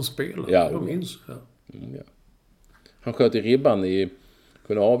honom som spelare? Ja. Jag minns. Ja. Ja. Han sköt i ribban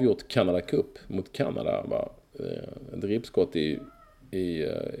kunde ha avgjort Canada Cup mot Kanada. Ett ribbskott i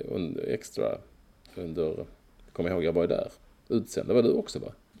extra under, kommer jag ihåg, jag var där. Utsänd, det var du också,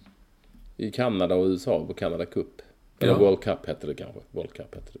 va? I Kanada och USA på Canada Cup. Eller World Cup hette det kanske. World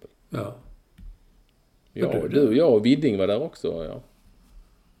Cup hette det väl. Ja. Ja, jag och Widding var där också, ja.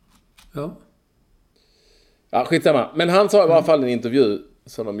 Ja. Ja, skitsamma. Men han sa i alla fall i en intervju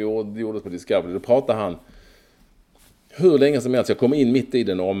som de gjorde på Discovery. Då pratade han hur länge som helst. Jag kom in mitt i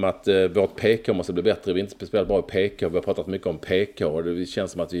den om att vårt PK måste bli bättre. Vi är inte speciellt bra i PK. Vi har pratat mycket om PK. Och det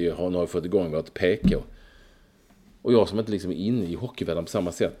känns som att vi har fått igång vårt PK. Och jag som inte liksom är inne i hockeyvärlden på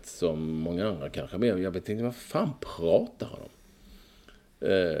samma sätt som många andra kanske. Men jag vet inte, vad fan pratar han om?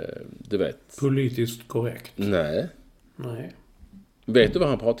 Du vet. Politiskt korrekt. Nej. Vet du vad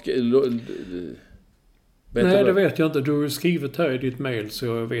han pratar? Nej, det vet jag inte. Du har skrivit här i ditt mail så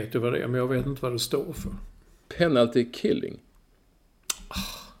jag vet ju vad det är. Men jag vet inte vad det står för. Penalty killing.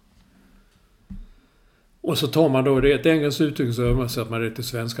 Och så tar man då det ett engelskt uttryck så översätter man det till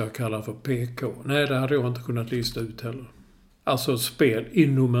svenska och kallar för PK. Nej, det hade jag inte kunnat lista ut heller. Alltså ett spel i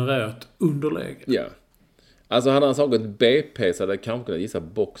numerärt underläge. Ja. Alltså hade han sagt ett BP så hade jag kanske kunnat gissa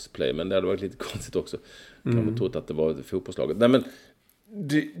boxplay. Men det hade varit lite konstigt också. Kanske trott att det var ett fotbollslaget. Nej, men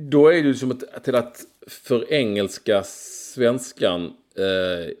då är det ju som till att för engelska svenskan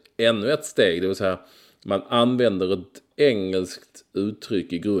ännu ett steg. Det vill säga man använder ett engelskt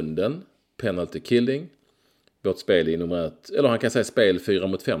uttryck i grunden. Penalty killing. Vårt spel i nummer 1. Eller han kan säga spel 4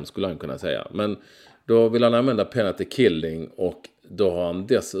 mot 5 skulle han kunna säga. Men då vill han använda penalty killing. Och då har han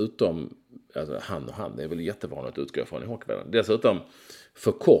dessutom, alltså han är väl jättevanligt att utgå från i hockeyvärlden. Dessutom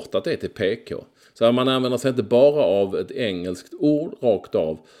förkortat det till PK. Så man använder sig inte bara av ett engelskt ord rakt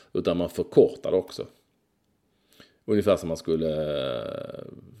av. Utan man förkortar det också. Ungefär som man skulle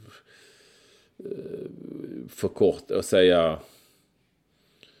förkorta och säga,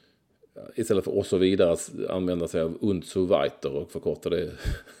 istället för och så vidare använda sig av und so weiter och förkorta det,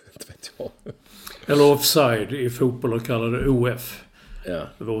 inte vet jag. Eller offside i fotboll och kallar det OF. Ja.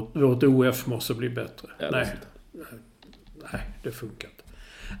 Vårt OF måste bli bättre. Ja, Nej, det funkar inte.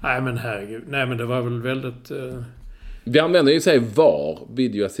 Nej, men herregud. Nej, men det var väl väldigt... Vi använder ju sig VAR,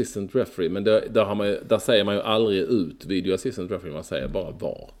 Video Assistant Referee, men där säger man ju aldrig ut Video Assistant Referee, man säger bara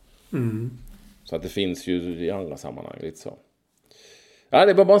VAR. Så att det finns ju i andra sammanhang lite så. Ja,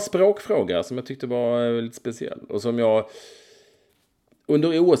 det var bara en språkfråga som jag tyckte var lite speciell. Och som jag...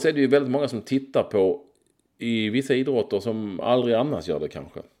 Under OS är det ju väldigt många som tittar på i vissa idrotter som aldrig annars gör det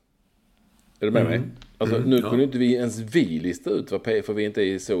kanske. Är du med mig? Alltså nu kunde inte vi ens lista ut vad PK, för vi inte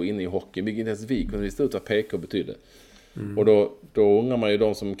är så inne i hockey. Inte ens vi kunde lista ut vad PK betydde. Och då undrar man ju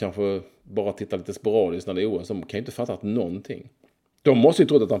de som kanske bara tittar lite sporadiskt när det är OS. De kan ju inte fatta någonting. De måste ju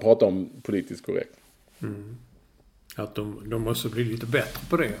tro att han pratar om politiskt korrekt. Att de måste bli lite bättre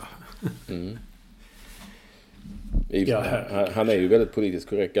på det. Han är ju väldigt politiskt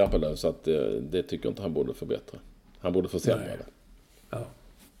korrekt, Garpenlöv, så att det tycker jag inte han borde förbättra. Han borde försämra det. Ja.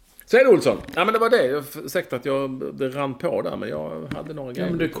 Så är det, Olsson. Ja, men det var det. Jag sagt att det rann på där, men jag hade några grejer.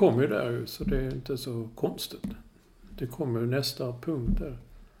 Ja, men det kom ju där ju, så det är inte så konstigt. Det kommer ju nästa punkt där.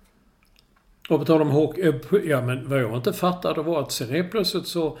 Och på tal om hockey, ja, men vad jag inte fattade var att sen helt plötsligt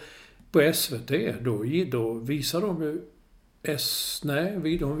så på SVT, då visar de ju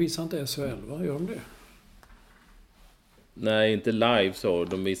de visar inte SHL, va? Gör de det? Nej, inte live så.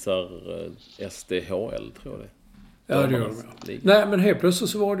 De visar SDHL, tror jag det. Ja, det gör de. Nej, men helt plötsligt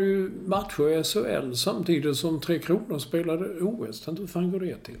så var det ju matcher i SHL samtidigt som Tre Kronor spelade OS. Hur fan går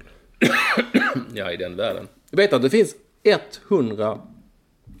det till? Ja, i den världen. Jag vet att det finns 100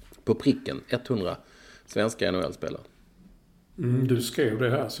 på pricken. 100 svenska NHL-spelare. Du skrev det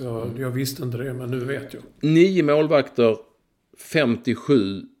här, så jag visste inte det, men nu vet jag. 9 målvakter,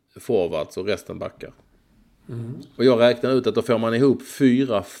 57 forwards och resten backar. Och jag räknar ut att då får man ihop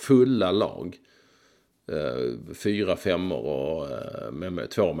 4 fulla lag. 4 femmor och med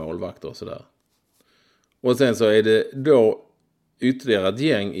 2 målvakter och sådär. Och sen så är det då ytterligare ett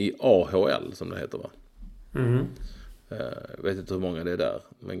gäng i AHL som det heter, va? Jag vet inte hur många det är där,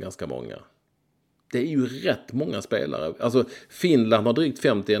 men ganska många. Det är ju rätt många spelare. Alltså Finland har drygt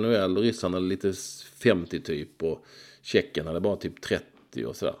 50 i NHL, Ryssland har lite 50 typ, och Tjeckien hade bara typ 30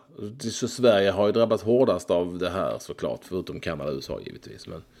 och sådär. Så Sverige har ju drabbats hårdast av det här såklart, förutom Kanada och USA givetvis.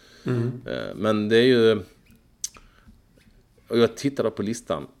 Men det är ju... Och jag tittade på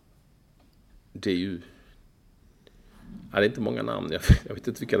listan. Det är ju... Ja, det är inte många namn. Jag vet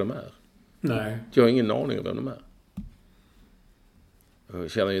inte vilka de är. Nej. Jag har ingen aning om vem de är.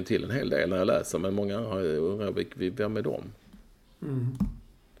 Jag känner ju till en hel del när jag läser, men många undrar vem är de?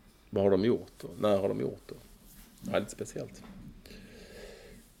 Vad har de gjort? Och när har de gjort det? Ja, lite speciellt.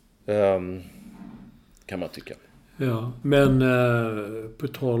 Kan man tycka. Ja, men på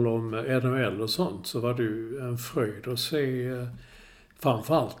tal om NHL och sånt så var det ju en fröjd att se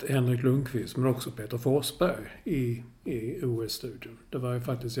framförallt Henrik Lundqvist men också Peter Forsberg i OS-studion. Det var ju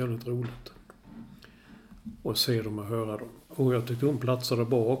faktiskt jävligt roligt att se dem och höra dem. Och jag tyckte hon platsade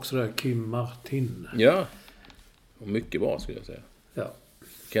bra också där, Kim Martin. Ja, och mycket bra skulle jag säga. Ja.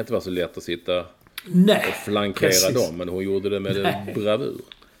 Det kan inte vara så lätt att sitta och flankera precis. dem, men hon gjorde det med en bravur.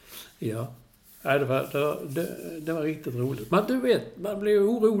 Ja. Nej, det var riktigt roligt. Men du vet, man blir ju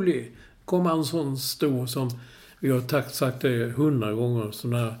orolig. Kommer en sån stor som, vi har sagt det 100 gånger, så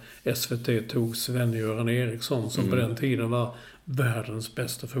när SVT tog Sven-Göran Eriksson som på den tiden var världens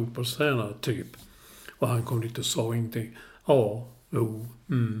bästa fotbollstränare typ. Och han kom dit och sa ingenting. Ja,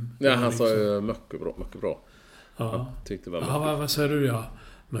 han sa ju mycket bra. Ja. Han tyckte det var mycket. Ja, vad säger du? Ja,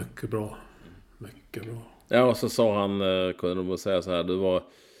 mycket bra. Mycket bra. Ja, och så sa han, kunde de säga så här, du var...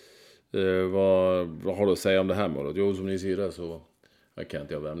 vad har du att säga om det här målet? Jo, som ni ser det så... Jag kan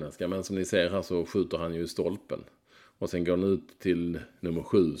inte värmländska, men som ni ser här så skjuter han ju i stolpen. Och sen går han ut till nummer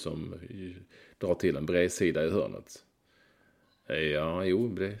 7 som drar till en bredsida i hörnet. Ja, jo,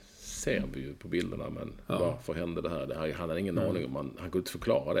 det ser vi ju på bilderna, men varför hände det här? Han hade ingen aning om, han kunde inte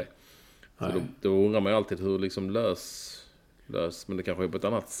förklara det. Så då undrar man ju alltid hur liksom lös, men det kanske är på ett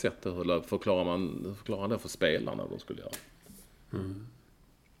annat sätt. Hur förklarar han det för spelarna de skulle göra?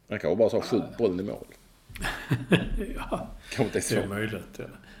 Han kan bara så skjut bollen i mål. Ja, kan inte det är möjligt. Ja.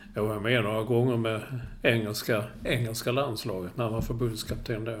 Jag var med några gånger med engelska landslaget när han var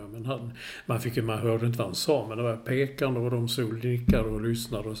förbundskapten där. Men man hörde inte vad han sa, men det var pekande och de så nickade och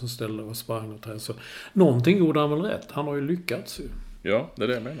lyssnade och så ställde och sprang och så någonting gjorde han väl rätt. Han har ju lyckats ju. Ja, det är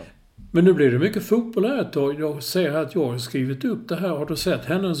det jag menar. Men nu blir det mycket fotboll här. Jag ser att jag har skrivit upp det här. Har du sett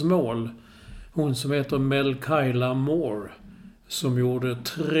hennes mål? Hon som heter Melkaila Moore som gjorde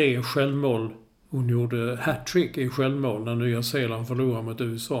 3 självmål. Hon gjorde hattrick i självmål när Nya Zeeland förlorade mot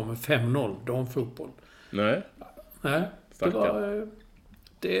USA med 5-0 damfotboll. Nej.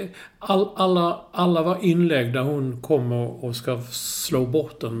 Alla var inlägg där hon kommer och ska slå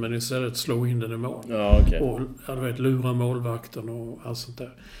bort den men istället slå in den i mål. Ja, okej. Och lura målvakten och allt sånt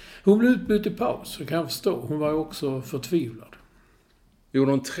där. Hon blev utbytt i paus, så kan jag förstå. Hon var ju också förtvivlad.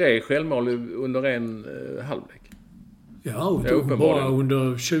 Gjorde hon 3 självmål under en halvlek? Ja, och bara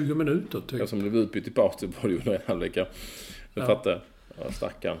under 20 minuter typ. Jag som blev utbytt i paus var det under en halvlek. Jag fattar. Ja,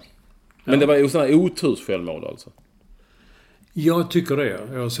 stackarn. Men det var ju sådana oturssjälvmål alltså? Jag tycker det.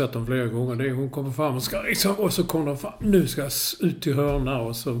 Jag har sett dem flera gånger. Hon kommer fram och ska liksom, och så kommer de fram. Nu ska jag ut till hörna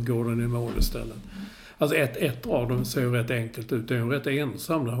och så går den i mål istället. Alltså ett av dem ser ju rätt enkelt ut. Det är ju rätt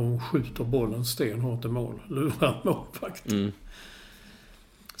ensam när hon skjuter bollen stenhårt i mål. Lurar målvakt.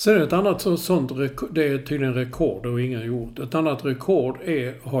 Sen är det ett annat sånt, det är tydligen rekord och ingen gjort. Ett annat rekord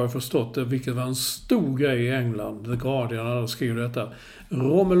har jag förstått det, vilket var en stor grej i England. The Guardian hade skrivit detta.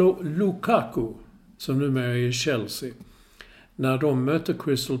 Romelu Lukaku, som numera är i Chelsea. När de mötte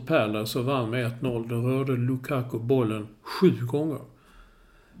Crystal Palace och vann med 1-0, då rörde Lukaku bollen 7 gånger.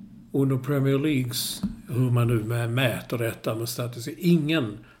 Under Premier Leagues, hur man nu mäter detta med statistik,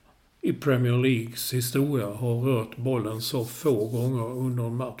 ingen i Premier Leagues historia har rört bollen så få gånger under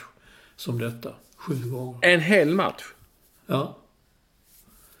en match som detta. 7 gånger. En hel match? Ja.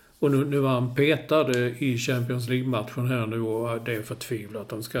 Och nu var han petad i Champions League-matchen här nu och det är förtvivlat.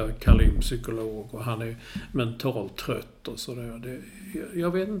 De ska kalla in psykolog och han är mentalt trött och sådär.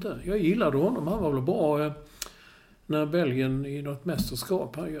 Jag vet inte. Jag gillade honom. Han var väl bra när Belgien i något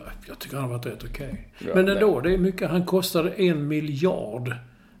mästerskap. Jag tycker han har varit rätt okej. Ja, men ändå, det är mycket. Han kostade 1 miljard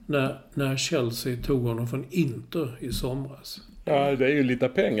när Chelsea tog honom från Inter i somras. Ja, det är ju lite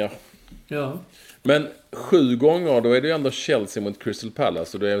pengar. Ja. Men 7 gånger, då är det ju ändå Chelsea mot Crystal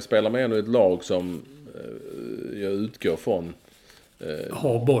Palace. Och det spelar med ändå ett lag som jag utgår från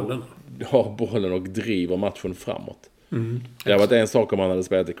har bollen och driver matchen framåt. Det hade varit en sak om man hade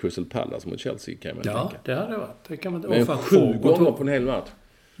spelat i Crystal Palace mot Chelsea, kan man tänka. Det hade varit. Det kan man Men 7 gånger på en hel match.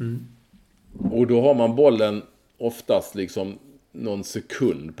 Och då har man bollen oftast liksom någon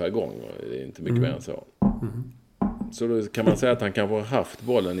sekund per gång. Det är inte mycket mer än så. Så då kan man säga att han kanske har haft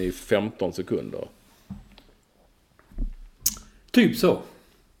bollen i 15 sekunder. Typ så.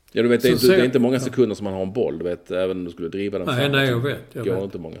 Ja, du vet, det är inte många sekunder som man har en boll. Du vet, även om du skulle driva den framåt. Nej, jag vet. Det går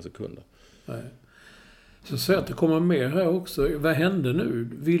inte många sekunder. Nej. Så säger att det kommer mer här också. Vad hände nu?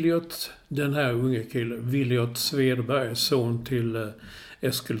 Den här unga killen, Williot Svedberg, son till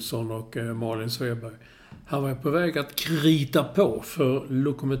Eskilsson och Malin Svedberg. Han var på väg att krita på för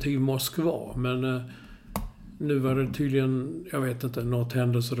Lokomotiv Moskva. Men nu var det tydligen, jag vet inte, något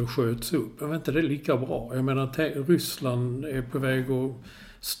hände så det sköts upp. Jag vet inte, det är lika bra. Jag menar, Ryssland är på väg att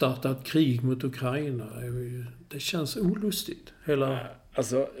starta ett krig mot Ukraina. Det känns olustigt.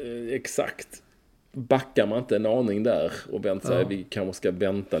 Alltså, exakt. Backar man inte en aning där och väntar sig, vi kanske ska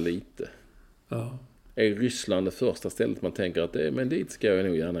vänta lite. Ja. Är Ryssland det första stället man tänker att men dit ska jag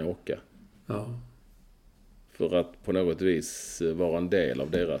nog gärna åka. Ja. För att på något vis vara en del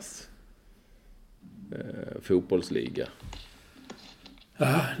av deras fotbollsliga.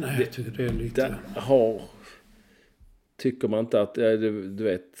 Ja, nej, jag tycker det är lite... Tycker man inte att, du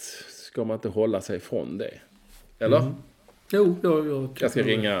vet, ska man inte hålla sig från det? Eller? Jo,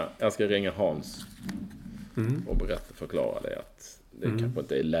 jag ska ringa Hans och förklara det att det kanske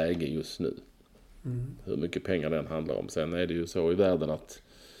inte är läge just nu. Hur mycket pengar den handlar om. Sen är det ju så i världen att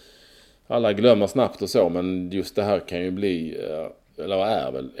alla glömmer snabbt och så, men just det här kan ju bli, eller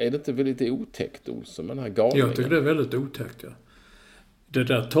är det inte lite otäckt, Olsson, med den här galningen? Jag tycker det är väldigt otäckt, ja. Det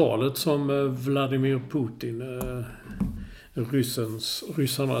där talet som Vladimir Putin,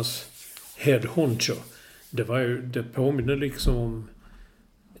 ryssarnas head honcho, det påminner liksom om...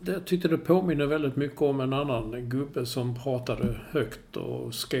 Jag tyckte det påminner väldigt mycket om en annan gubbe som pratade högt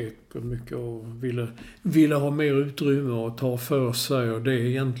och skrek mycket och ville ha mer utrymme och ta för sig, och det är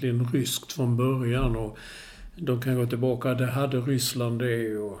egentligen ryskt från början och de kan gå tillbaka, det hade Ryssland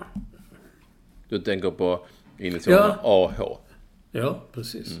det och... Du tänker på initialerna AH? Ja,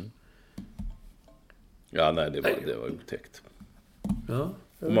 precis. Ja, nej, det var otäckt. Ja,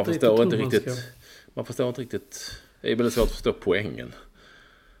 man förstår inte riktigt. Det är väldigt svårt att förstå poängen.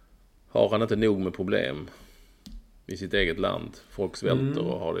 Har han inte nog med problem i sitt eget land? Folk svälter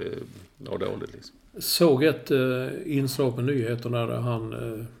och har det dåligt liksom. Såg ett inslag på nyheterna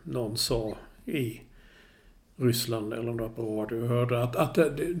där någon sa i Ryssland eller något på radio, hörde att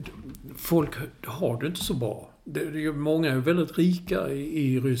folk har det inte så bra. Många är väldigt rika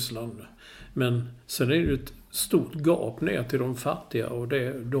i Ryssland, men sen är det ett stort gap ner till de fattiga, och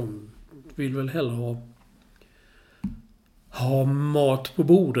de vill väl hellre ha mat på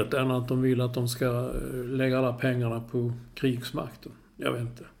bordet än att de vill att de ska lägga alla pengarna på krigsmakten. Jag vet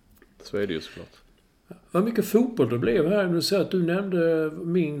inte. Så är det ju såklart. Vad mycket fotboll det blev här. Nu ser att du nämnde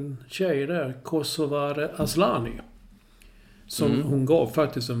min tjej där, Kosovare Asllani. Som hon gav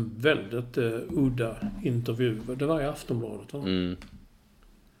faktiskt en väldigt udda intervju. Det var i Aftonbladet, va?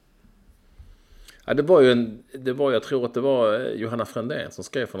 Ja, jag tror att det var Johanna Frändén som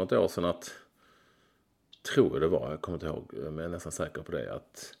skrev för något år sedan att, jag kommer inte ihåg, men jag är nästan säker på det,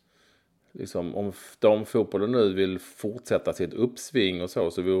 att liksom, om damfotbollen nu vill fortsätta sitt uppsving och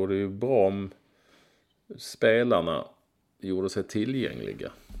så vore det ju bra om spelarna gjorde sig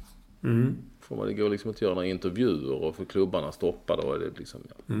tillgängliga. För det går liksom inte att göra några intervjuer och få klubbarna stoppade, och det liksom,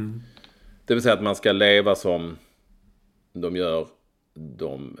 det vill säga att man ska leva som de gör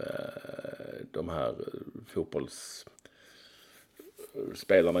de här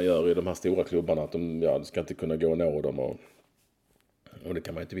fotbollsspelarna gör i de här stora klubbarna, att de ska inte kunna gå och nå dem, och det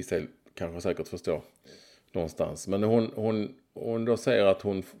kan man inte vissa kanske säkert förstå någonstans. Men hon då säger att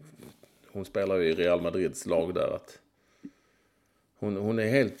hon spelar i Real Madrids lag där, att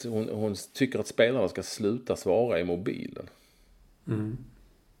hon tycker att spelarna ska sluta svara i mobilen.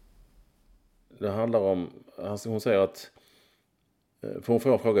 Det handlar om, hon säger att, för hon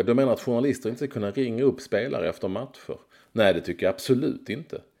får en fråga, du menar att journalister inte ska kunna ringa upp spelare efter matcher? Nej, det tycker jag absolut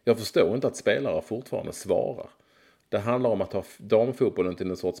inte. Jag förstår inte att spelare fortfarande svarar. Det handlar om att ta damfotbollen till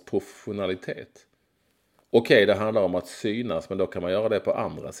en sorts professionalitet. Okej, det handlar om att synas, men då kan man göra det på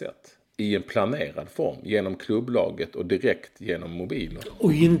andra sätt. I en planerad form, genom klubblaget och direkt genom mobiler.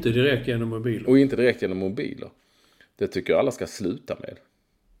 Och inte direkt genom mobiler. Det tycker jag alla ska sluta med.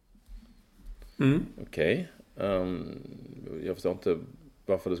 Okej. Jag förstår inte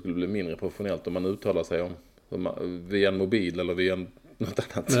varför det skulle bli mindre professionellt om man uttalar sig om via en mobil eller via något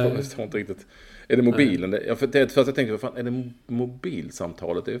annat. Jag förstår inte riktigt. Är det mobilen? Jag tänkte, vad fan, är det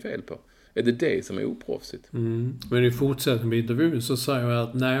mobilsamtalet det är fel på? Är det som är oproffsigt? Men i fortsättningen med intervjun så säger jag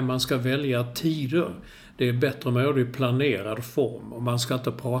att nej, man ska välja tider. Det är bättre med det i planerad form. Och man ska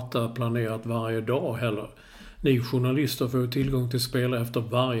inte prata planerat varje dag heller. Ni journalister får tillgång till spelare efter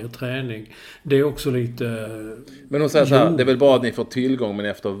varje träning. Det är också lite... Men hon säger så här, det är väl bra att ni får tillgång, men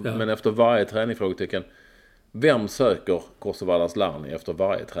efter varje träning, frågetecken. Vem söker Kosovare Asllani efter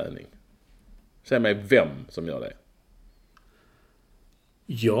varje träning? Säg mig vem som gör det.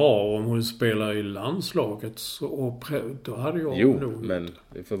 Ja, om hon spelar i landslaget så, då hade jag nog... men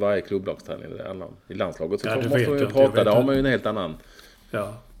för varje klubblagsträning det handlar om. I landslaget så måste vet man ju jag, prata, där har man ju en helt annan...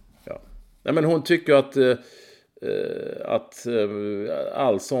 Ja. Nej, men hon tycker att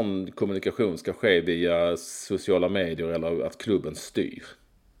all sån kommunikation ska ske via sociala medier eller att klubben styr.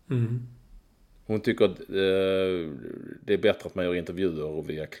 Hon tycker att det är bättre att man gör intervjuer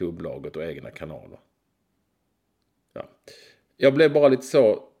via klubblaget och egna kanaler. Ja. Jag blev bara lite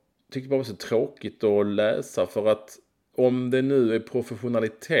så, tyckte bara det var så tråkigt att läsa, för att om det nu är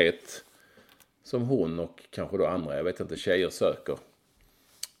professionalitet som hon och kanske då andra, jag vet inte, tjejer söker,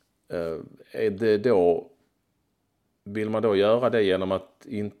 är det då, vill man då göra det genom att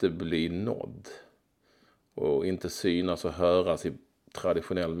inte bli nådd och inte synas och höras i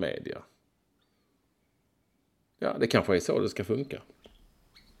traditionell media? Ja, det kanske är så det ska funka.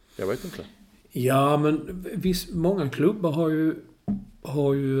 Jag vet inte. Ja, men visst, många klubbar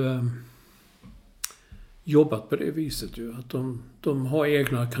har ju jobbat på det viset ju. Att de har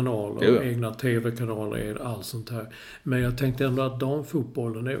egna kanaler, egna tv-kanaler, allt sånt här. Men jag tänkte ändå att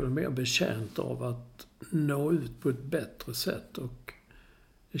damfotbollen är väl mer betjänt av att nå ut på ett bättre sätt. Och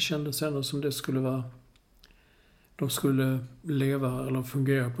det kändes ändå som det skulle vara... De skulle leva eller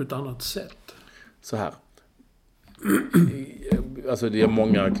fungera på ett annat sätt. Så här. Alltså det är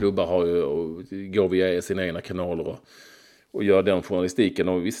många klubbar har ju, och går via sina egna kanaler och gör den journalistiken,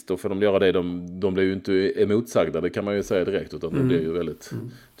 och visst då får de göra det, de blir ju inte emotsagda, det kan man ju säga direkt, utan det blir ju väldigt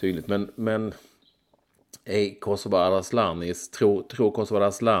tydligt, men är Kosovare Asllani, tror Kosovare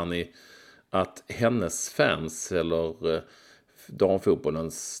Asllani att hennes fans eller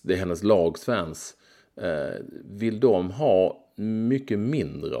damfotbollens, det är hennes lags fans, vill de ha mycket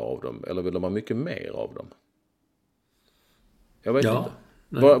mindre av dem eller vill de ha mycket mer av dem? Jag vet inte.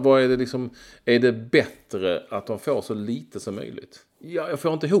 Vad är det liksom, är det bättre att de får så lite som möjligt? Ja, jag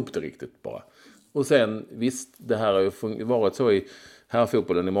får inte ihop det riktigt bara. Och sen, visst, det här har ju varit så i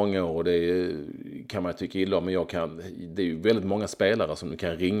herrfotbollen i många år, och det kan man tycka illa om, men det är ju väldigt många spelare som du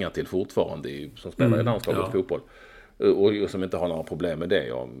kan ringa till fortfarande som spelar i landslaget fotboll och som inte har några problem med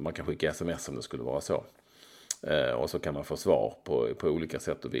det, och man kan skicka sms om det skulle vara så. Och så kan man få svar på olika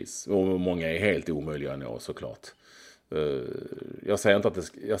sätt och vis. Och många är helt omöjliga att nå, såklart. Jag säger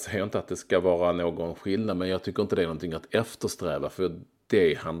inte att det ska vara någon skillnad, men jag tycker inte det är någonting att eftersträva, för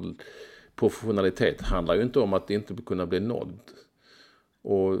professionalitet handlar ju inte om att inte kunna bli nådd.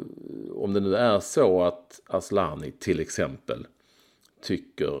 Och om det nu är så att Asllani till exempel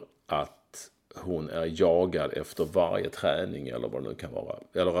tycker att hon är jagad efter varje träning eller vad det nu kan vara,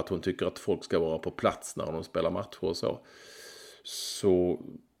 eller att hon tycker att folk ska vara på plats när de spelar matcher och så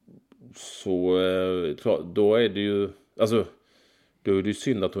då är det ju, alltså då är det ju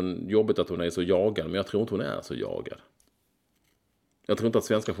synd att jobbigt att hon är så jagad, men jag tror inte hon är så jagad. Jag tror inte att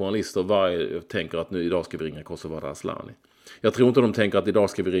svenska journalister tänker att nu idag ska vi ringa Kosovare Asllani. Jag tror inte de tänker att idag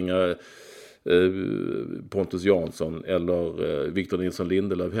ska vi ringa Pontus Jansson eller Victor Nilsson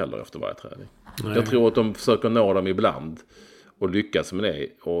Lindelöf heller efter varje träning. Nej. Jag tror att de försöker nå dem ibland och lyckas med det,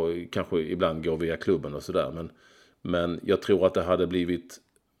 och kanske ibland går via klubben och sådär, men jag tror att det hade blivit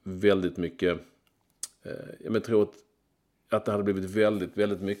väldigt mycket jag tror att det hade blivit väldigt,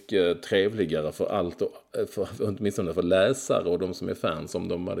 väldigt mycket trevligare för allt, åtminstone för läsare och de som är fans, om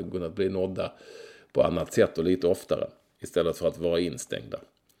de hade kunnat bli nådda på annat sätt och lite oftare istället för att vara instängda.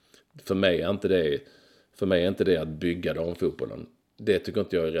 För mig är inte det att bygga damfotbollen. Det tycker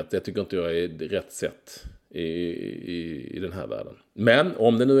inte jag är rätt. Det tycker inte jag är rätt sätt i den här världen. Men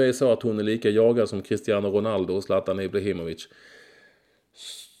om det nu är så att hon är lika jagad som Cristiano Ronaldo och Zlatan Ibrahimovic,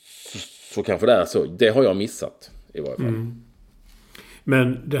 så kanske det är så. Det har jag missat i varje fall.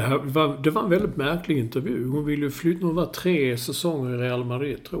 Men det var en väldigt märklig intervju. Hon ville ju flytta, hon var 3 säsonger i Real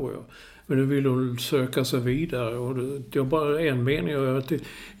Madrid, tror jag. Men nu vill hon söka sig vidare. Och det är bara en mening.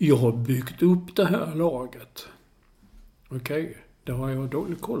 Jag har byggt upp det här laget. Okej, det har jag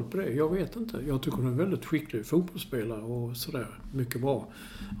dålig koll på det. Jag vet inte. Jag tycker hon är en väldigt skicklig fotbollsspelare och sådär. Mycket bra.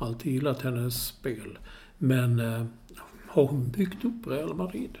 Alltid gillat hennes spel. Men har hon byggt upp Real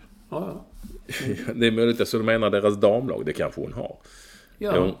Madrid? Ja. Det är möjligt att du menar deras damlag. Det kanske hon har.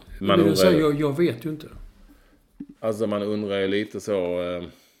 Ja, jag vet ju inte. Alltså man undrar ju lite så...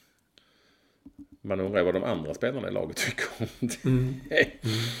 Man undrar vad de andra spelarna i laget tycker om det.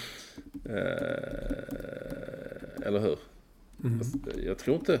 Eller hur? Jag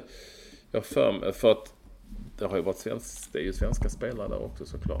tror inte... för att det har ju varit det är ju svenska spelare där också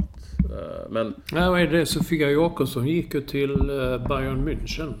såklart. Men... Nej, vad är det? Sofia Jakobsson gick ju till Bayern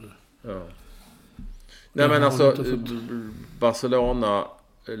München. Ja. Nej, men alltså Barcelona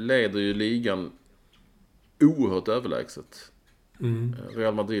leder ju ligan oerhört överlägset.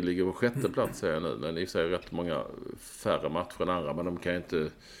 Real Madrid ligger på 6:e plats säger jag nu, men i sig rätt många färre matcher än andra, men de kan ju inte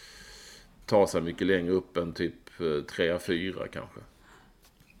ta sig mycket längre upp än typ 3-4 kanske.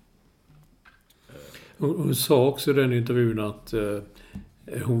 Hon sa också i den intervjun att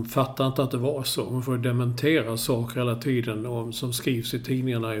hon fattar inte att det var så. Hon får dementera saker hela tiden som skrivs i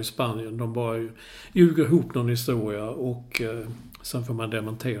tidningarna i Spanien. De bara ljuger ihop någon historia och sen får man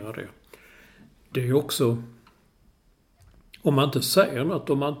dementera det. Det är också... Om man inte säger något,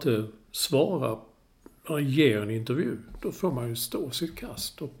 om man inte svarar eller ger en intervju, då får man ju stå sitt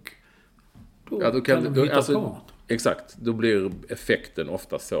kast och då kan de hitta på något. Exakt, då blir effekten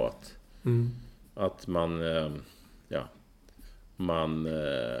ofta så att man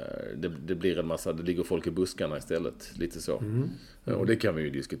det blir en massa, det ligger folk i buskarna istället, lite så. Och det kan vi ju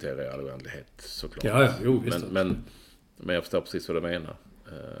diskutera i all oändlighet såklart. Ja, jo, visst. Men jag förstår precis vad du menar.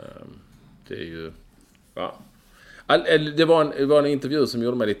 Det är ju det var en intervju som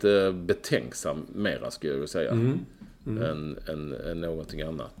gjorde mig lite betänksam mera, skulle jag vilja säga, än någonting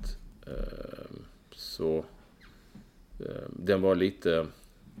annat. Så den var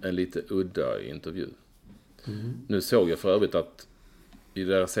en lite udda intervju. Nu såg jag för övrigt att i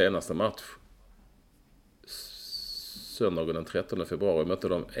deras senaste match söndagen den 13 februari mötte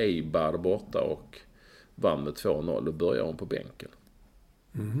de Eibar borta och vann med 2-0. Då började hon på bänken.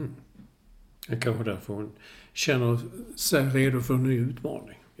 Det kanske därför hon känner sig redo för en ny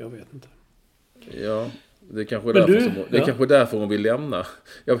utmaning. Jag vet inte. Ja, det är kanske är kanske därför hon vill lämna.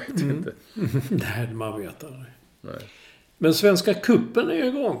 Jag vet inte. Nej, man vet aldrig. Nej. Men Svenska Cupen är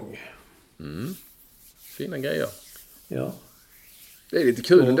igång. Fina grejer. Ja. Det är lite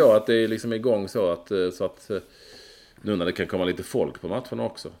kul ändå att det är liksom igång så att nu när det kan komma lite folk på matcherna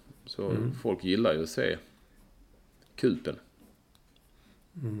också. Så folk gillar ju att se Cupen.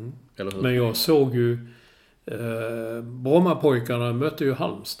 Eller hur? Men jag såg ju Brommapojkarna mötte ju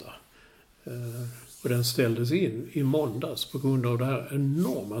Halmstad. Och den ställdes in i måndags på grund av det här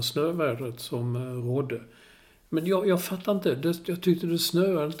enorma snövädret som rådde. Men jag fattar inte. Jag tyckte det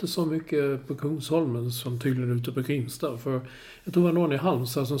snöade inte så mycket på Kungsholmen som tydligen ute på Grimsta. För jag tror det var någon i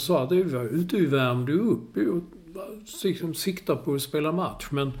Halmstad som sa att det var ute i värmde upp och liksom siktar på att spela match.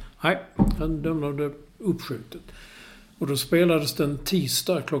 Men nej, han dömde uppskjutet. Och då spelades den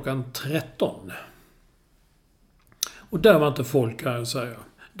tisdag klockan 13. Och där var inte folk, kan jag säga.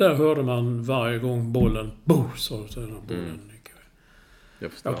 Där hörde man varje gång bollen, så den bollen.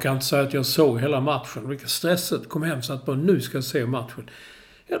 Jag kan inte säga att jag såg hela matchen. Vilket stresset kom hem så att bara nu ska jag se matchen.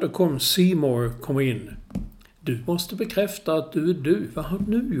 Ja, då kom Seymour in. Du måste bekräfta att du är du. Vad har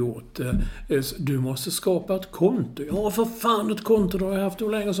du gjort? Du måste skapa ett konto. Ja, för fan, ett konto då har jag haft hur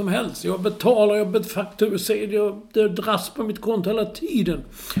länge som helst. Jag betalar, jag fakturar, det dras på mitt konto hela tiden.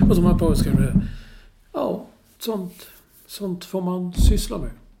 Och så man på ska det. Ja, sånt får man syssla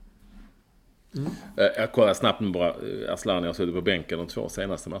med. Jag kollar snabbt med bara Asllani har suttit på bänken de 2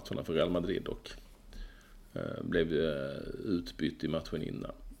 senaste matcherna för Real Madrid och blev utbytt i matchen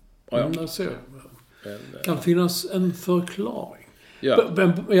innan. Jag ser. Kan finnas en förklaring. Ja.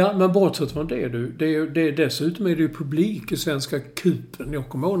 Men bortsett från det, dessutom är det ju publik i Svenska Cupen. Jag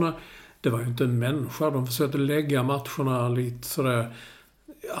kommer ihåg när det var ju inte en människa. De försökte lägga matcherna lite sådär,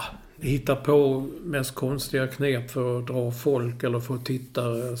 hitta på mest konstiga knep för att dra folk eller få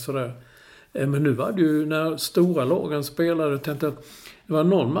tittare sådär. Men nu var det ju när stora lagen spelade, tänkte det var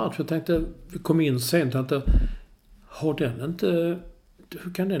någon match, jag tänkte, vi kom in sent, tänkte, har den inte,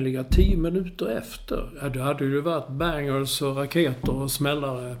 hur kan den ligga 10 minuter efter? Ja, det hade ju varit bangers och raketer och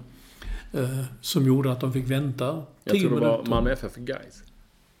smällare som gjorde att de fick vänta 10 minuter. Jag tror det var Malmö FF Guys.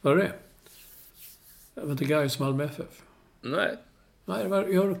 Var det? Jag vet inte, Guys Malmö FF? Nej. Nej, det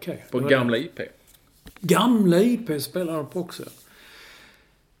var okej. På gamla IP. Gamla IP spelar de på också.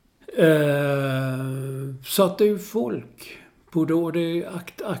 Så att det är folk på då, det är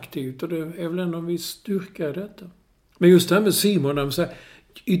aktivt och det är väl ändå en viss styrka i detta. Men just det här med Simon, när man säger,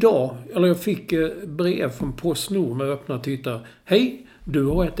 jag fick brev från PostNord med öppna tittar. Hej, du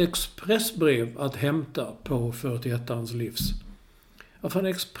har ett expressbrev att hämta på 41ans livs. Vad fan,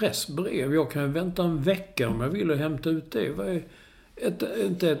 expressbrev? Jag kan vänta en vecka om jag vill hämta ut det.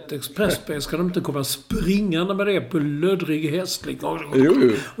 inte ett expressbrev, ska de inte komma springande med det på löddrig hästling.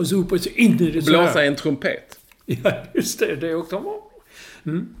 Jo. Och så upp och så in i det så Blåsa här. en trumpet. Ja, just det åkte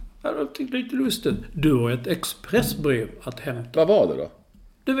de. Jag tyckte lite lustigt. Du har ett expressbrev att hämta. Vad var det då?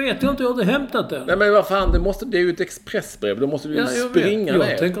 Det vet jag inte, jag har inte hämtat det. Nej, men vad fan, det är ju ett expressbrev. Då måste du ju springa ner.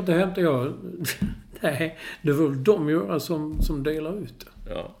 Jag tänker inte hämta. Nej, det får de göra som delar ut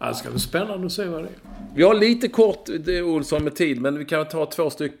det. Ja. Det ska bli spännande att se vad det är. Vi har lite kort, Olsson, med tid. Men vi kan ta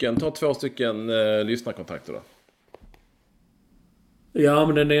två stycken lyssnarkontakter då. Ja,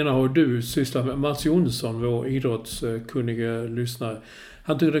 men den ena har du sysslat med. Mats Jonsson, vår idrottskunnige lyssnare.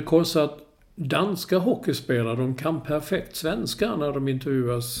 Han tycker det kostar att danska hockeyspelare, de kan perfekt svenska när de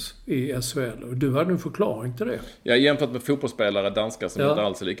intervjuas i SHL. Och du hade en förklaring till det. Jag jämfört med fotbollsspelare, danskar som inte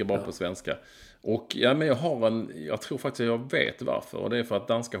alls är lika bra på svenska. Och men jag tror faktiskt att jag vet varför. Och det är för att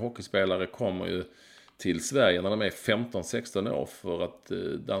danska hockeyspelare kommer ju till Sverige när de är 15-16 år. För att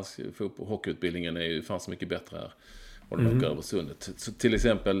dansk hockeyutbildningen är ju fan så mycket bättre här. Och de åker över sundet. Så till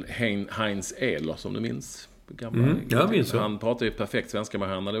exempel Heinz Ehler, som du minns. Jag minns. Han pratar ju perfekt svenska, men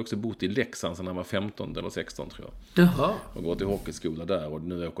han hade också bott i Leksand sedan han var 15 eller 16 tror jag. Jaha. Och gått i hockeyskola där. Och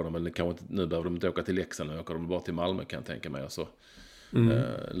nu åker de väl, nu behöver de inte åka till Leksand, nu åker de bara till Malmö, kan jag tänka mig. Och så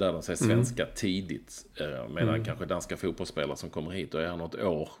lär de sig svenska tidigt. Medan kanske danska fotbollsspelare som kommer hit och är något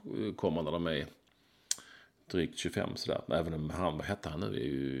år kommer när de är drygt 25 sådär. Även om vad hette han nu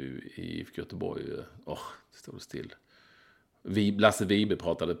i Göteborg? Det står still. Lasse Vibe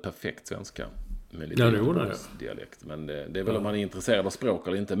pratade perfekt svenska. Med lite dialekt. Men det är väl om man är intresserad av språk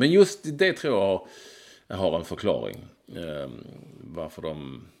eller inte. Men just det tror jag har en förklaring. Varför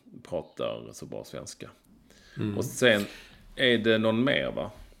de pratar så bra svenska. Och sen är det någon mer,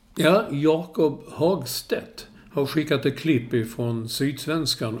 va? Ja, Jakob Hagstedt har skickat ett klipp ifrån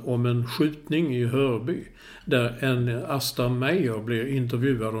Sydsvenskan om en skjutning i Hörby. Där en Asta Meijer blir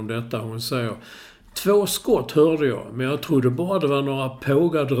intervjuad om detta. Hon säger: 2 skott hörde jag, men jag trodde bara det var några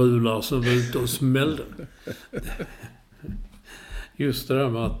pågadrular som var ute och smällde. Just det där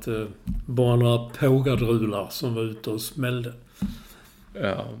med att bara några pågadrular som var ute och smällde.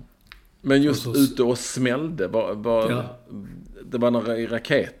 Ja. Men just ute och smällde, det var några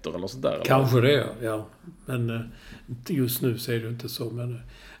raketer eller sådär? Kanske eller? Det, ja. Men just nu ser det inte så. Men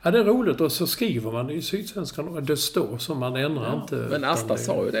det är roligt, och så skriver man i Sydsvenskan och det står som man ändrar inte. Men Asta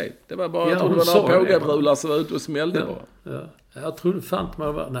sa ju det. Det var bara, jag trodde det var några pågadrular som var ute och smällde bara. Ja. Jag trodde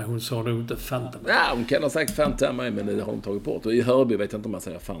Fantima var... Nej, hon sa nog inte Fantima. Ja, hon kan ha sagt Fantima, men det har de tagit bort. Och i Hörby vet jag inte om man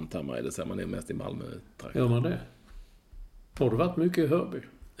säger Fantima. Det säger man mest i Malmö. Gör man det? Har du varit mycket i Hörby?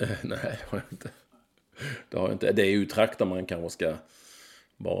 Nej, det har jag inte. Det har jag inte. Det är ju trakter man kanske ska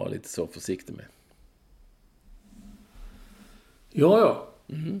vara lite så försiktig med. Ja.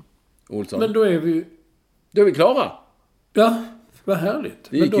 Olsson. Men då är vi... Då är vi klara. Ja, vad härligt.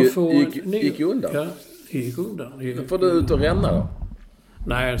 Det gick ju undan. Ja, det gick undan. Då får du ut och ränna då.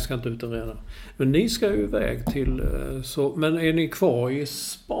 Nej, jag ska inte ut och ränna. Men ni ska ju iväg till... Men är ni kvar i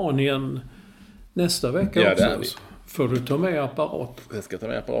Spanien nästa vecka också? Ja, det är vi. Får du ta med apparaten? Jag ska ta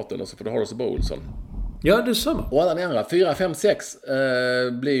med apparaten och så får du ha det så bra, Olsson. Ja, det är samma. Och alla andra, 4, 5, 6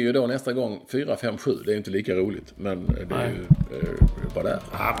 blir ju då nästa gång 4, 5, 7. Det är ju inte lika roligt, men det är ju bara där.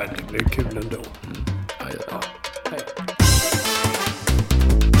 Ja, men det blir kul ändå. Ja.